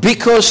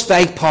Because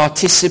they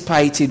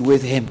participated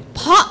with him. เ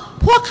พราะ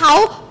พวกเขา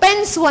เป็น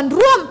ส่วน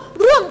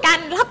ร่วมกัน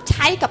รับใ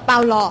ช้กับเปา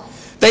โล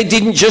They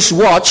didn't just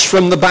watch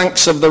from the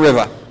banks of the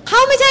river. เขา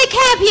ไม่ใช่แ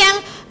ค่เพียง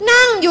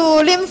นั่งอยู่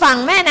ริมฝั่ง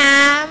แม่น้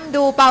ำ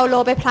ดูเปาโล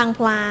ไปพลาง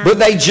But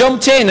they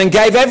jumped in and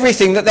gave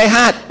everything that they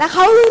had. แต่เข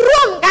า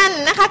ร่วมกัน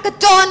นะคะกระ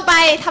โจนไป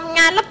ทำง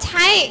านรับใ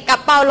ช้กับ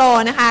เปาโล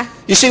นะคะ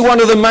You see, one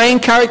of the main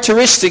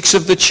characteristics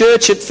of the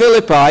church at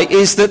Philippi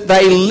is that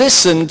they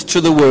listened to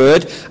the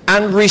word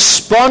and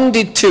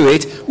responded to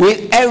it with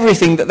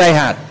everything that they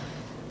had.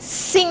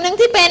 สิ่งหนึ่ง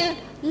ที่เป็น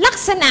ลัก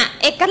ษณะ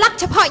เอกลักษณ์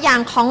เฉพาะอย่าง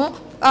ของ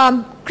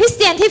คริสเ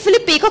ตียนที่ฟิลิ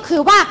ปปีก็คื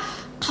อว่า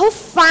เขา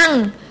ฟัง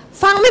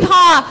ไม่พ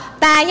อ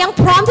แต่ยัง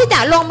พร้อมที่จะ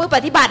ลงมือป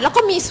ฏิบัติแล้ว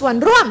ก็มีส่วน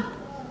ร่วม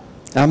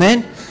Amen?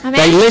 Amen.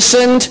 They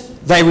listened,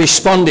 they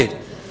responded.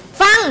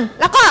 ฟัง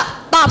แล้วก็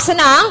ตอบส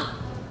นอง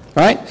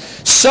Right?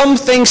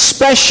 Something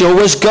special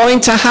was going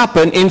to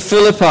happen in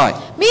Philippi.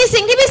 มี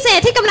สิ่งที่พิเศษ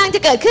ที่กำลังจะ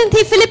เกิดขึ้น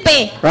ที่ฟิลิปปี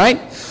Right?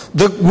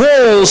 The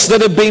walls that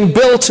had been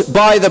built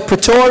by the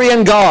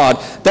Praetorian Guard,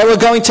 they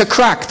were going to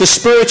crack. The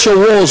spiritual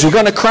walls were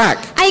going to crack.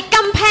 ไอ้ก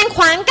ำแพงข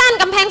วางกั้น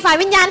กำแพงฝ่าย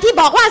วิญญาณที่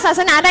บอกว่าศา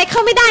สนาใดเข้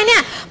าไม่ได้เนี่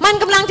ยมัน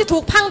กำลังจะถู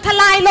กพังท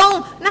ลายลง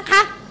นะค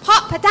ะเพราะ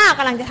พระเจ้าก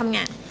ำลังจะทำง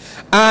าน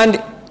And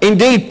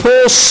indeed,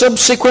 Paul's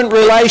subsequent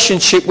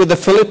relationship with the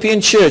Philippian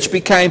church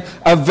became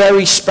a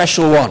very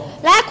special one.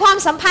 และความ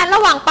สัมพันธ์ร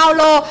ะหว่างเปาโ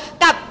ล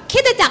กับค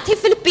ริสตจักรที่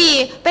ฟิลิปปี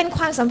เป็นค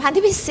วามสัมพันธ์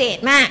ที่พิเศษ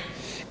มาก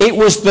It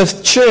was the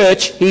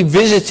church he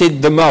visited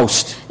the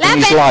most และ in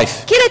เป็ his น life.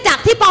 คริสตจัก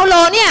รที่เปาโล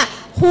เนี่ย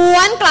หว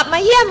นกลับมา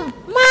เยี่ยม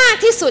มาก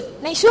ที่สุด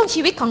ในช่วง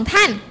ชีวิตของ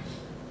ท่าน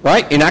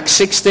Right? In Acts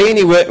 16,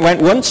 he went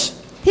once.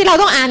 ที่เรา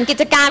ต้องอ่านกิ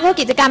จการเพราะ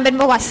กิจการเป็น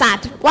ประวัติศาสต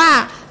ร์ว่า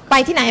ไป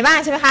ที่ไหนบ้าง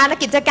ใช่ไหมคะและ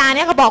กิจการเ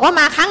นี่ยเขาบอกว่า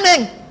มาครั้งหนึ่ง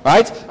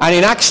Right? And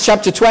in Acts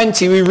chapter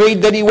 20, we read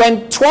that he went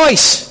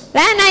twice. แ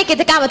ละในกิ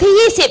จการบทที่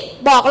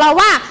20บอกเรา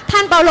ว่าท่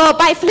านเปาโล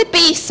ไปฟิลิป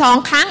ปี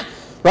2 ครั้ง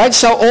Right?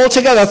 So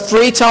altogether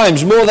 3 times,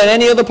 more than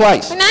any other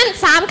place. เพราะนั้น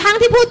3 ครั้ง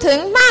ที่พูดถึง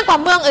มากกว่า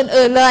เมือง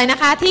อื่นๆเลยนะ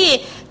คะ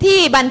ที่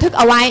บันทึกเ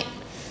อาไว้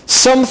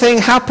Something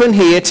happened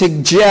here to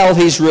gel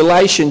his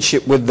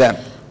relationship with them.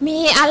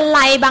 มีอะไร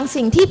บาง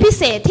สิ่งที่พิเ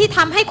ศษที่ท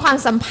ำให้ความ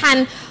สัมพัน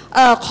ธ์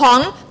ของ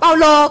เปา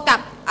โลกับ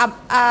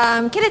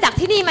คริสตจักร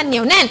ที่นี่มันเหนี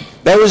ยวแน่น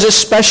There was a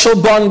special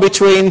bond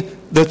between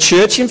the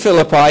church in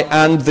Philippi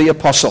and the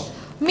apostle.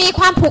 มี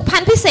ความผูกพั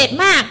นพิเศษ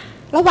มาก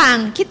ระหว่าง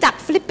คริสตจักร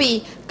ฟิลิปปี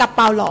กับเ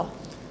ปาโล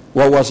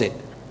What was it?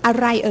 อะ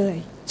ไรเอ่ย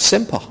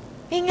Simple.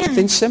 ง่าย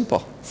Nothing simple.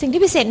 ๆสิ่ง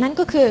ที่พิเศษนั้น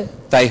ก็คือ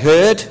They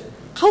heard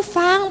เขา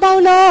ฟังเปา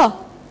โล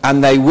and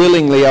they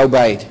willingly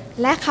obeyed,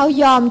 และเขา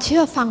ยอมเชื่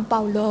อฟังเป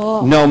าโล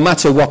no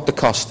matter what the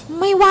cost.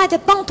 ไม่ว่าจะ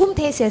ต้องทุ่มเ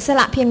ทเสียส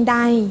ละเพียงใด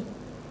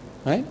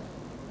Right?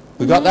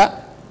 We got that?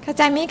 เข้าใ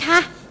จไหมคะ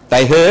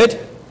They heard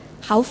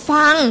เขา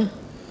ฟัง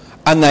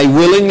and they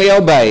willingly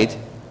obeyed,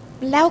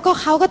 แล้วก็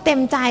เขาก็เต็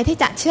มใจที่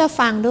จะเชื่อ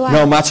ฟังด้วย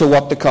no matter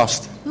what the cost.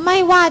 ไม่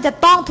ว่าจะ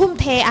ต้องทุ่ม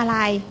เทอะไร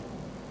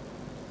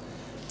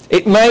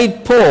It made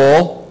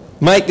Paul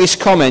make this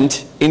comment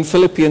in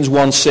Philippians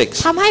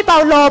 1:6. ทำให้เปา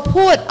โล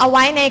พูดเอาไ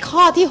ว้ใน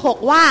ข้อที่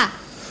6ว่า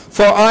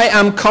For I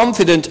am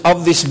confident of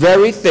this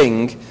very thing,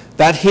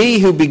 that he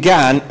who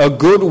began a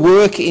good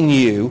work in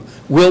you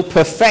will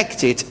perfect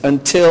it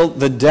until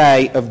the day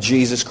of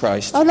Jesus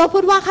Christ. เปาโลพู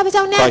ดว่าข้าพเจ้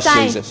าแน่ใจ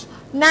Christ Jesus.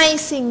 ใน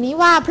สิ่งนี้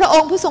ว่าพระอ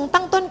งค์ผู้ทรง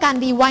ตั้งต้นการ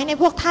ดีไว้ใน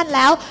พวกท่านแ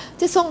ล้ว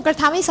จะทรงกระ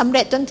ทำให้สำเ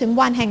ร็จจนถึง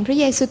วันแห่งพระ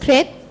เยซูคริ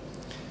สต์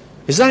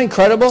Is that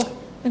incredible?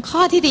 เป็นข้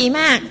อที่ดี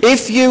มาก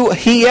If you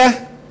hear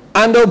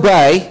and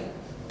obey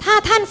ถ้า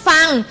ท่าน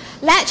ฟัง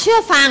และเชื่อ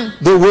ฟัง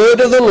the word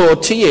of the Lord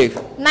to you,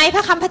 ในพร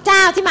ะคำพระเจ้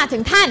าที่มาถึ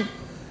งท่าน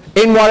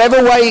in whatever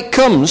way it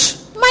comes,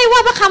 ไม่ว่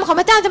าพระคำของ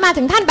พระเจ้าจะมา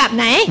ถึงท่านแบบ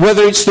ไหน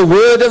whether it's the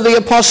word of the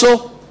apostle,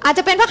 อาจจ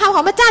ะเป็นพระคำข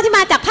องพระเจ้าที่ม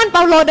าจากท่านเป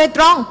าโลโดยต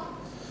รง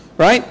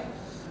right?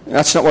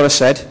 That's not what I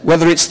said.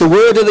 Whether it's the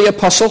word of the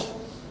apostle,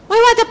 ไม่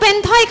ว่าจะเป็น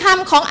ถ้อยค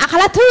ำของอัค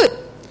รทูต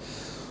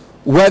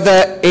whether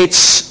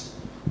it's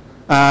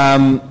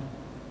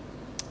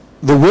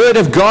the word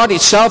of God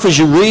itself as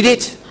you read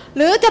it, ห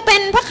รือจะเป็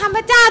นพระคำพ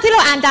ระเจ้าที่เร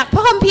าอ่านจากพร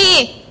ะคัมภี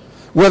ร์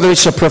whether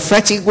it's a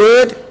prophetic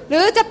word, ห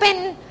รือจะเป็น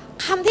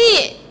คำที่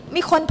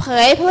มีคนเผ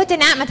ยพระวจ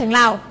นะมาถึงเ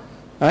รา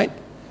Right?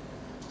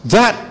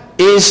 That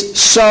is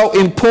so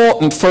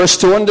important for us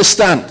to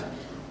understand.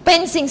 เป็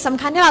นสิ่งส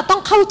ำคัญที่เราต้อ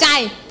งเข้าใจ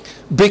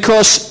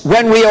Because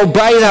when we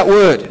obey that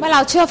word เมื่อเร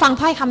าเชื่อฟัง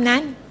ถ้อยคำนั้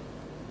น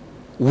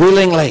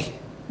willingly,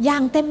 อย่า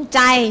งเต็มใจ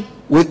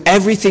with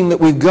everything that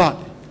we've got,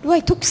 ด้วย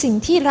ทุกสิ่ง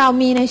ที่เรา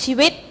มีในชี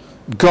วิต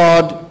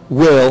God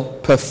will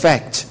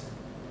perfect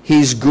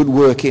His good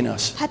work in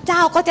us. พระเจ้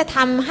าก็จะท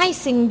ำให้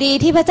สิ่งดี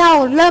ที่พระเจ้า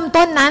เริ่ม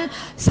ต้นนั้น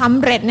สำ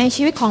เร็จใน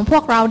ชีวิตของพว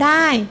กเราไ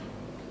ด้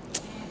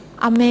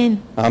อาเมน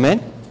Amen.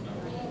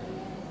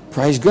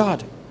 Praise God.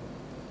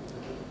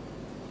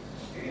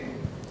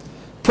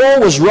 Paul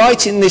was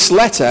writing this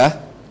letter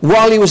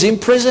while he was in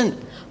prison.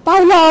 เปา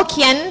โลเ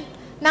ขียน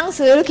หนัง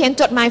สือเขียน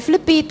จดหมายฟิลิ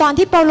ปปีตอน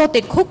ที่เปาโล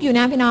ติดคุกอยู่น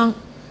ะพี่น้อง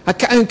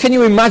Can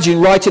you imagine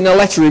writing a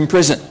letter in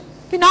prison?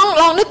 พี่น้อง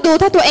ลองนึกดู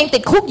ถ้าตัวเองติ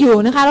ดคุกอยู่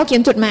นะคะเราเขีย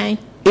นจดหมาย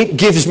It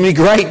gives me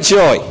great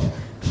joy.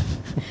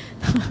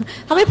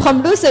 ทำให้ผม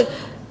รู้สึก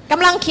ก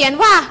ำลังเขียน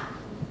ว่า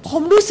ผ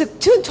มรู้สึก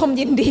ชื่นชม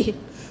ยินดี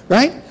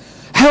Right?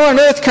 How on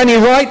earth can he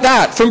write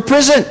that from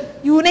prison?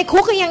 อยู่ในคุ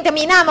กก็ยังจะ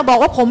มีหน้ามาบอก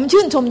ว่าผม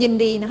ชื่นชมยิน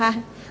ดีนะคะ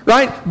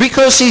Right?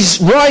 Because he's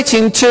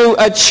writing to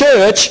a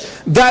church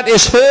that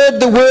has heard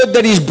the word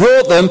that he's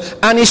brought them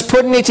and he's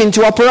putting it into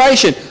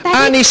operation.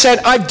 And he said,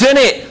 I've done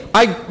it.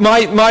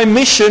 My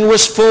mission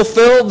was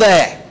fulfilled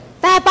there.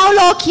 แต่เปาโ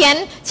ลเขียน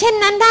เช่น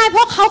นั้นได้เพร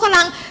าะเขากำ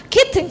ลัง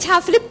คิดถึงชาว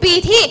ฟิลิปปี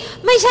ที่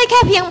ไม่ใช่แค่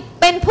เพียง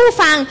เป็นผู้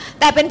ฟัง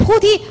แต่เป็นผู้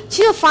ที่เ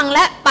ชื่อฟังแล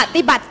ะป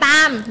ฏิบัติต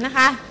ามนะค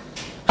ะ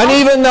And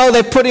even though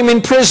they put him in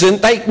prison,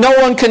 no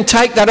one can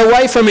take that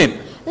away from him.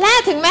 และ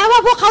ถึงแม้ว่า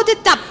พวกเขาจะ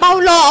จับเปา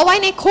โลเอาไว้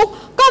ในคุก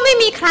ก็ไม่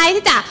มีใคร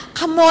ที่จะ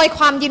ขโมยค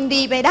วามยิน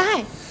ดีไปได้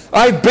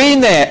I've been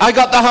there. I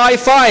got the high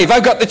five.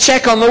 I've got the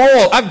check on the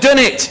wall. I've done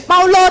it. เป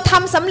าโลท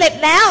ำสำเร็จ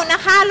แล้วน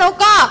ะคะแล้ว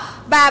ก็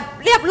แบบ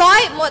เรียบร้อย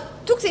หมด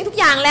ทุกสิ่งทุก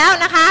อย่างแล้ว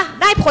นะคะ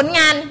ได้ผลง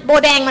านโบ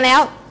แดงมาแล้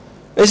ว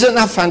Isn't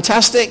that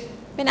fantastic?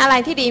 เป็นอะไร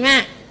ที่ดีมา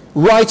ก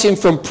Writing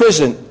from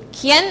prison, เ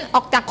ขียนอ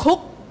อกจากคุก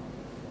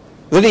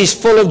that he's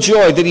full of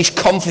joy, that he's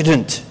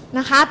confident.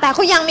 นะคะแต่เข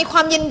ายังมีคว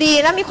ามยินดี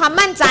และมีความ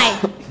มั่นใจ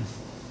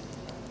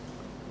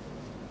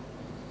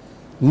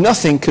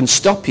Nothing can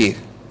stop you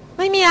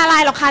ไม่มีอะไร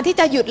หรอกค่ะที่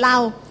จะหยุดเรา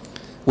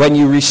when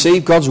you receive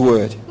God's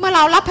word เมื่อเร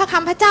ารับพระค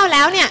ำพระเจ้าแ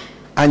ล้วเนี่ย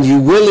and you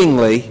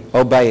willingly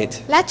obey it.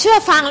 และเชื่อ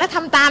ฟังและท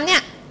ำตามเนี่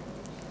ย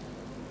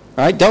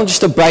Right? Don't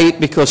just obey it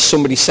because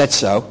somebody said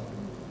so.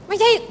 ไม่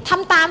ใช่ท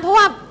ำตามเพราะ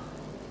ว่า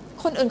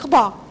คนอื่นเขาบ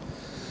อก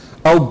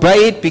Obey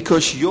it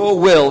because your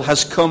will has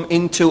come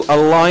into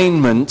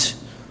alignment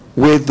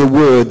with the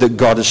word that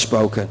God has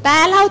spoken. แต่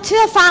เราเ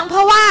ชื่อฟังเพร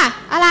าะว่า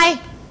อะไร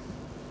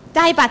ใจ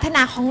ปรารถน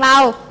าของเรา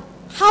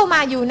เข้ามา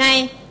อยู่ใน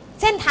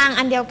เส้นทาง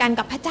อันเดียวกัน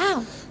กับพระเจ้า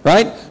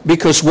Right?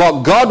 Because what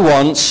God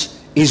wants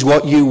is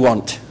what you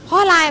want. เพรา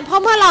ะอะไรเพรา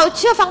ะเมื่อเราเ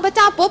ชื่อฟังพระเ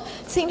จ้าปุ๊บ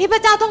สิ่งที่พร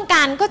ะเจ้าต้องก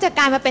ารก็จะก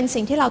ลายมาเป็น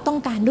สิ่งที่เราต้อง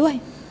การด้วย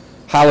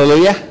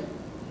Hallelujah.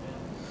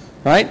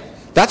 Right?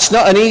 That's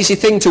not an easy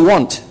thing to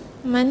want.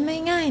 มันไม่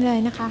ง่ายเลย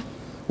นะคะ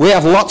We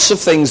have lots of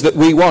things that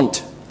we want.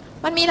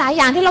 มันมีหลายอ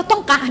ย่างที่เราต้อ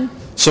งการ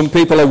Some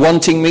people are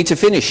wanting me to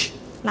finish.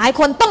 หลาย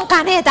คนต้องกา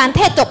รให้อาจารย์เ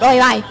ทศจบไว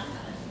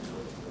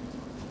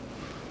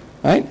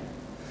Right?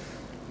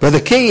 But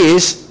the key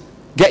is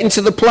getting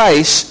to the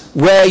place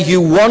where you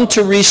want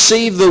to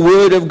receive the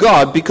word of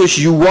God because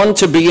you want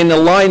to be in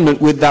alignment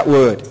with that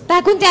word. ๆแต่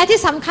กุญแจที่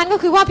สำคัญก็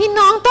คือว่าพี่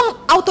น้องต้อง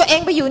เอาตัวเอ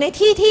งไปอยู่ใน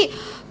ที่ที่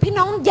พี่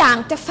น้องอยาก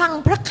จะฟัง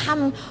พระค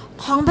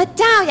ำของพระ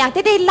เจ้าอยากจ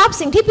ะได้รับ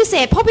สิ่งที่พิเศ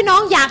ษเพราะพี่น้อ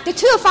งอยากจะ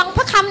เชื่อฟังพ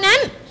ระคำนั้น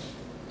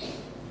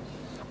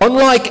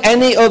Unlike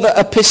any other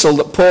epistle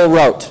that Paul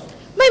wrote,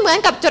 ไม่เหมือน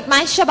กับจดหมา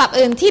ยฉบับ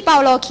อื่นที่เปา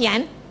โลเขียน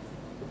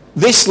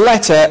this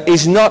letter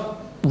is not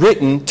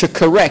written to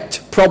correct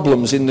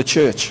problems in the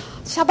church.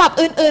 ฉบับ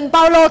อื่นๆเป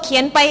าโลเขี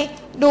ยนไป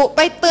ดุไป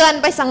เตือน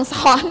ไปสั่งส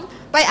อน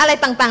ไปอะไร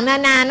ต่างๆนา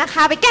นานะค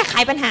ะไปแก้ไข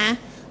ปัญหา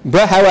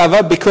But however,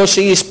 because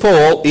he is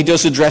Paul, he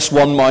does address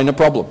one minor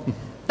problem.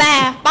 แต่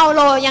เปาโ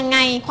ลยังไง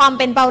ความเ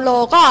ป็นเปาโล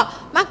ก็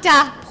มักจะ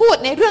พูด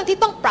ในเรื่องที่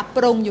ต้องปรับป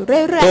รุงอยู่เ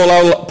รื่อย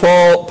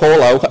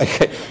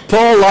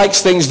Paul likes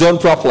things done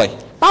properly.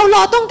 ๆเปาโล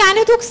ต้องการใ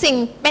ห้ทุกสิ่ง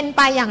เป็นไ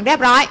ปอย่างเรียบ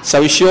ร้อย So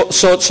he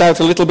sorts out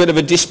a little bit of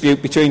a dispute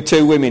between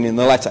two women in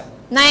the letter.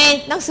 ใน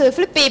หนังสือ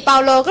ฟิลิปปีเปา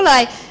โลก็เล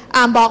ย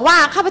บอกว่า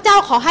ข้าพเจ้า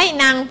ขอให้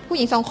นางผู้ห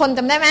ญิง2 คนจ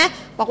ำได้ไหม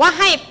บอกว่า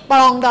ให้ปร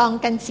องดอง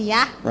กันเสีย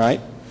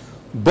Right?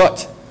 But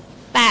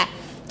แต่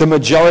the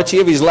majority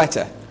of his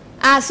letter,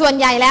 ส่วน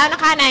ใหญ่แล้วนะ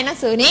คะในหนัง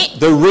สือนี้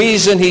the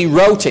reason he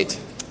wrote it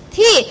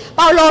ที่เ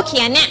ปาโลเ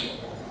ขียนเนี่ย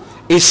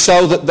is so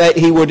that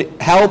he would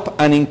help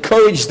and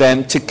encourage them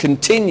to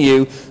continue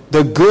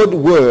the good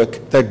work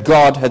that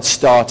God had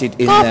started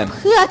in ก็ them.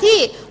 เพื่อที่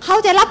เขา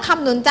จะรับค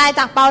ำหนุนใจ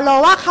จากเปาโล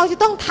ว่าเขาจะ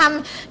ต้องท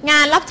ำงา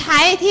นรับใช้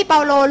ที่เปา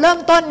โลเริ่ม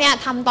ต้นเนี่ย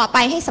ทำต่อไป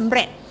ให้สำเ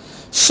ร็จ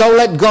So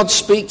let God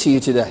speak to you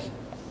today.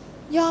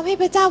 ยอมให้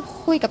พระเจ้า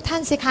คุยกับท่า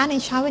นสิคะใน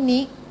เช้าวัน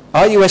นี้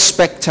Are you a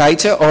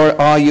spectator or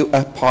are you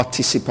a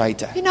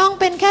participator? พี่น้อง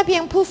เป็นแค่เพี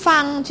ยงผู้ฟั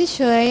งเ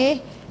ฉย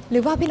ๆหรื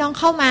อว่าพี่น้อง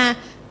เข้ามา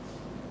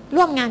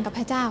ร่วมงานกับ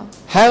พระเจ้า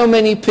How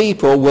many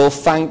people will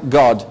thank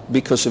God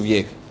because of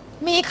you?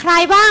 มีใคร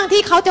บ้าง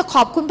ที่เขาจะข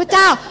อบคุณพระเ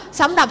จ้า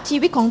สำหรับชี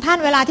วิตของท่าน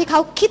เวลาที่เขา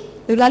คิด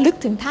หรือระลึก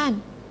ถึงท่าน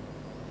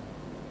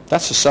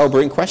That's a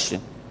sobering question.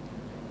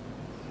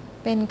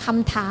 เป็นค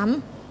ำถาม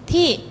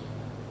ที่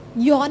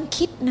ย้อน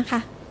คิดนะคะ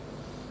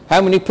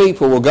How many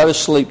people will go to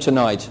sleep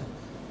tonight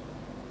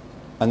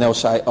and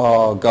they'll say,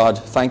 "Oh God,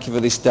 thank you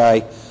for this day.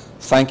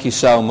 Thank you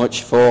so much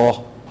for,"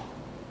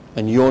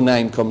 and your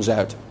name comes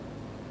out.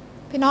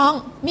 พี่น้อง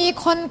มี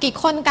คนกี่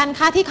คนกัน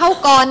คะที่เขา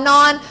ก่อนน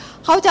อน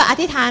เขาจะอ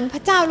ธิษฐานพร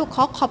ะเจ้าลูก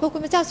ขอบพระคุ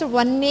ณพระเจ้าสำหรับ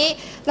วันนี้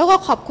แล้วก็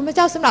ขอบคุณพระเ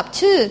จ้าสำหรับ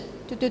ชื่อ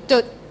จุ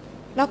ด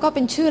ๆแล้วก็เ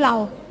ป็นชื่อเรา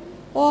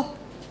โอ้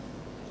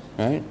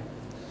Right?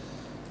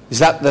 Is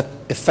that the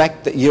effect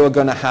that you are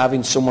going to have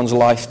in someone's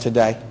life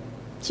today?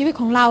 ชีวิต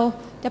ของเรา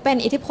จะเป็น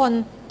อิทธิพล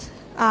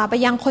ไป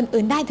ยังคน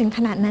อื่นได้ถึงข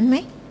นาดนั้นไหม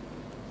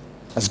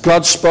Has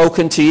God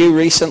spoken to you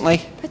recently?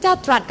 พระเจ้า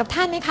ตรัสกับ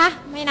ท่านไหมคะ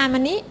ไม่นานมา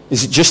นี้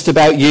Is it just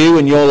about you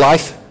and your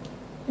life?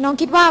 น้อง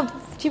คิดว่า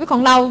ชีวิตขอ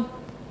งเรา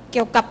เ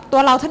กี่ยวกับตั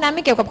วเราเท่านั้นไ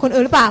ม่เกี่ยวกับคน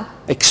อื่นหรือเปล่า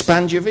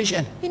Expand your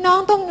vision. พี่น้อง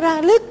ต้องระ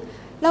ลึก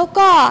แล้ว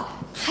ก็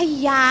ข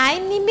ยาย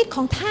นิมิตข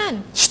องท่าน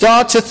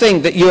Start to think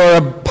that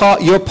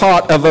you're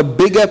part of a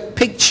bigger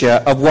picture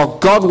of what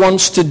God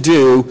wants to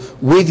do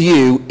with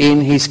you in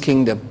His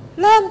kingdom.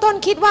 เริ่มต้น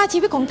คิดว่าชี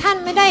วิตของท่าน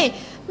ไม่ไ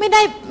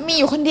ด้มี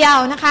อยู่คนเดียว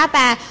นะคะแ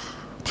ต่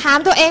ถาม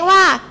ตัวเองว่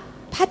า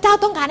พระเจ้า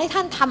ต้องการให้ท่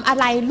านทำอะ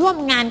ไรร่วม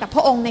งานกับพ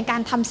ระองค์ในกา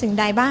รทำสิ่ง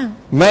ใดบ้าง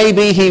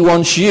Maybe He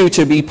wants you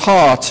to be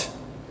part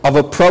of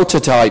a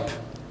prototype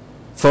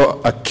for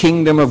a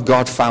kingdom of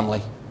God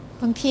family.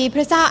 บางทีพ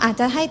ระเจ้าอาจ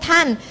จะให้ท่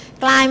าน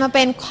กลายมาเ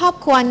ป็นครอบ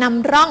ครัวน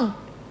ำร่อง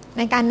ใ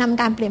นการน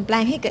ำการเปลี่ยนแปล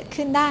งให้เกิด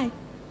ขึ้นได้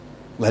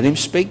Let Him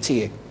speak to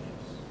you.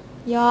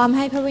 ยอมใ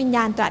ห้พระวิญญ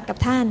าณตรัสกับ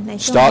ท่านใน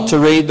ช่วง Start to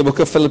นี้ read the book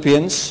of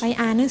Philippians. ไป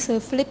อ่านหนังสือ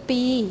ฟิลิป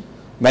ปี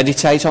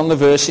Meditate on the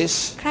verses.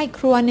 ใคร่ค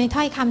รวญใน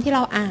ถ้อยคำที่เร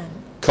าอ่าน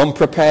Come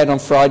prepared on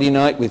Friday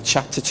night with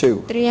chapter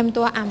 2. เตรียม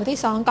ตัวอ่านบทที่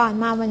2ก่อน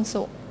มาวัน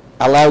ศุกร์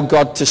Allow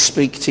God to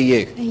speak to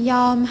you. ย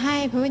อมให้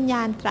พระวิญญ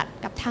าณตรัส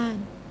กับท่าน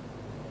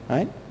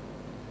Right?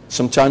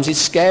 Sometimes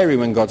it's scary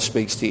when God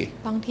speaks to you.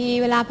 บางที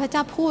เวลาพระเจ้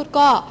าพูด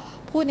ก็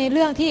พูดในเ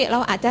รื่องที่เรา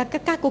อาจจะก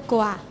ล้าก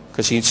ลัว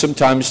Because He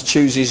sometimes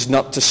chooses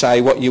not to say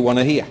what you want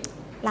to hear.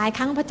 หลายค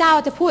รั้งพระเจ้า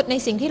จะพูดใน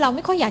สิ่งที่เราไ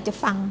ม่ค่อยอยากจะ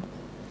ฟัง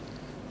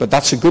But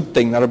that's a good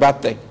thing, not a bad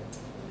thing.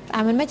 แต่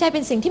มันไม่ใช่เ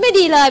ป็นสิ่งที่ไม่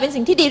ดีเลยเป็น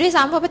สิ่งที่ดีด้วย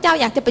ซ้ำเพราะพระเจ้า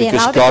อยากจะเปลี่ยน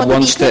เรา Because เป็นคน God ที่ดี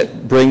wants ขึ้น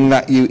to bring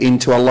you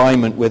into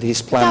alignment with His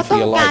พระเจ้า plan for ต้อ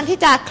ง your การ life. ที่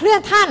จะเคลื่อ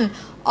นท่าน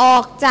ออ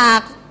กจาก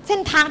เส้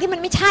นทางที่มัน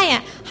ไม่ใช่อ่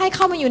ะให้เ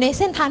ข้ามาอยู่ใน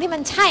เส้นทางที่มั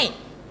นใช่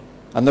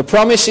And the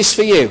promise is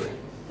for you.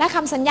 และค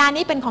ำสัญญา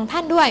นี้เป็นของท่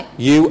านด้วย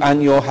You and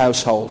your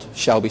household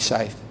shall be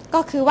saved.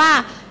 ก็คือว่า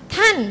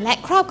ท่านและ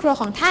ครอบครัว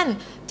ของท่าน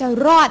จะ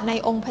รอดใน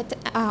องค์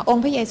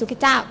พระเยซูคริส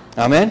ต์เจ้า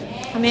Amen?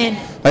 อาเมน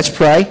Let's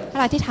pray. เร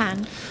าอธิษฐาน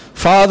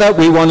Father,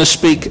 we want to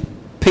speak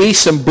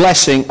peace and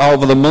blessing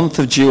over the month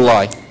of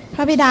July. พ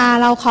ระบิดา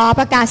เราขอ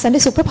ประกาศสันติ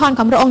สุขพระพรข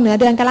องพระองค์เหนือ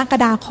เดือนกรก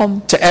ฎาคม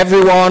To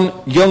everyone,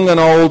 young and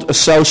old,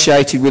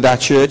 associated with our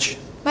church,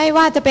 ไม่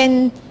ว่าจะเป็น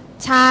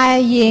ชาย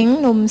หญิง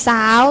หนุ่มส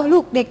าวลู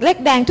กเด็กเล็ก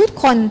แดงทุก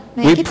คนใ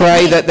น we ที่ pray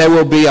นี้ that there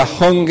will be a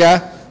hunger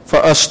for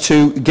us to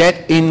get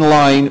in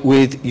line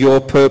with your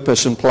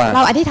purpose and เร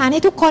า plan. อธิษฐานใ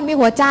ห้ทุกคนมี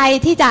หัวใจ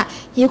ที่จะ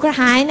หิวกระ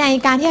หายใน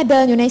การที่จะเดิ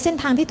นอยู่ในเส้น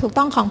ทางที่ถูก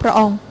ต้องของพระอ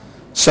งค์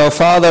So,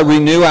 Father,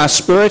 renew our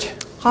spirit,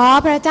 ขอ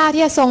พระเจ้า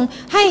ที่จะทรง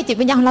ให้จิต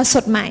วิญญาณของเราส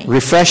ดใหม่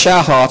refresh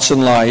our hearts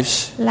and lives.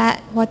 และ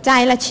หัวใจ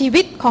และชี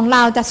วิตของเร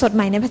าจะสดใ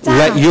หม่ในพระเจ้า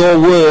Let your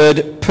word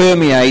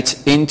permeate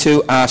into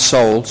our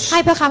souls. ใ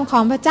ห้พระคำขอ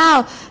งพระเจ้า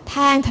แท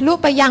งทะลุ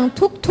ไปยัง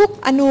ทุก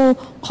ๆอนู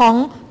ของ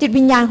จิต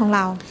วิญญาณของเ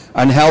รา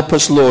And help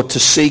us, Lord, to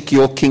seek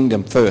your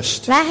kingdom first.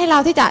 และให้เรา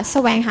ที่จะแส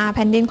วงหาแ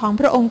ผ่นดินของ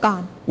พระองค์ก่อ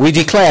น We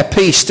declare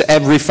peace to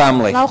every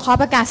family. เราขอ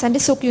ประกาศสัน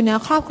ติสุขอยู่เหนือ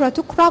ครอบครัว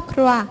ทุกครอบค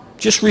รัว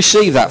Just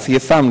receive that for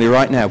your family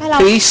right now. ให้เรา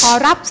Peace, ขอ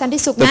รับสันติ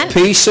สุขนั้น the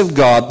peace of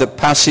God that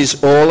passes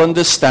all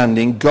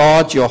understanding.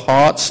 Guard your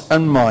hearts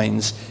and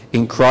minds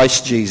in Christ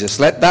Jesus.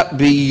 Let that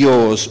be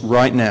yours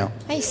right now.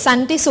 ให้สัน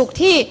ติสุข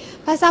ที่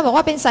พระเจ้าบอก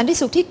ว่าเป็นสันติ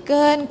สุขที่เ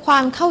กินควา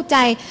มเข้าใจ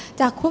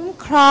จะคุ้ม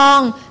ครอง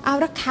อา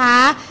รักขา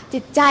จิ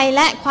ตใจแ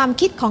ละความ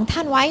คิดของท่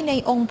านไว้ใน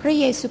องค์พระ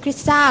เยซูคริส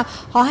ต์เจ้า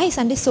ขอให้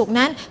สันติสุข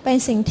นั้นเป็น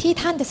สิ่งที่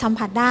ท่านจะสัม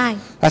ผัสได้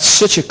That's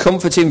such a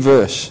comforting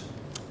verse.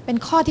 เป็น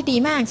ข้อที่ดี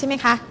มากใช่ไหม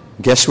คะ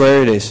Guess where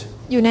it is?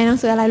 อยู่ในหนัง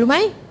สืออะไรรู้ไหม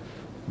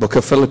Book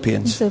of หนัง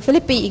Philippians. สือฟิ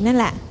ลิปปีอีกนั่น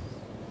แหละ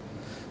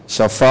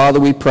So, Father,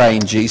 we pray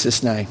in Jesus'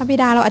 name. พระบิ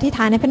ดาเราอธิษฐ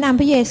านในพระนาม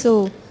พระเยซู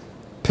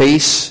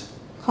Peace,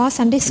 ขอ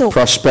สันติสุข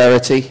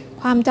prosperity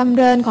ความจำเ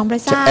ริญของพร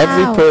ะ to เจ้า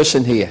every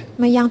person here.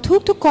 มายัง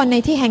ทุกคนใน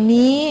ที่แห่ง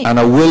นี้ And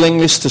a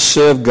willingness to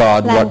serve God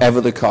whatever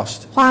the cost.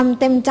 ความ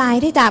เต็มใจ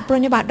ที่จะปร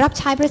นนิบัติรับ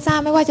ใช้พระเจ้า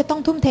ไม่ว่าจะต้อง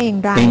ทุ่มเทอย่า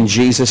งไร In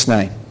Jesus'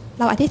 name.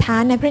 เราอธิษฐา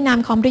นในพระนาม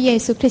ของพระเย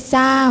ซูคริสต์เ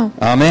จ้า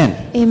Amen.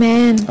 เอเม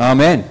น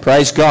Amen.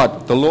 Praise God.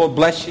 The Lord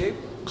bless you.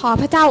 ขอ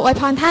พระเจ้าอวย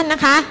พรท่านน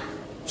ะคะ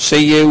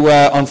See you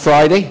on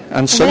Friday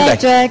and จะได้ Sunday.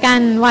 เจอกัน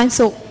วัน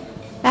ศุกร์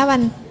และวั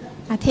น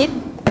อาทิตย์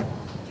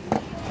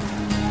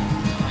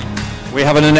We have an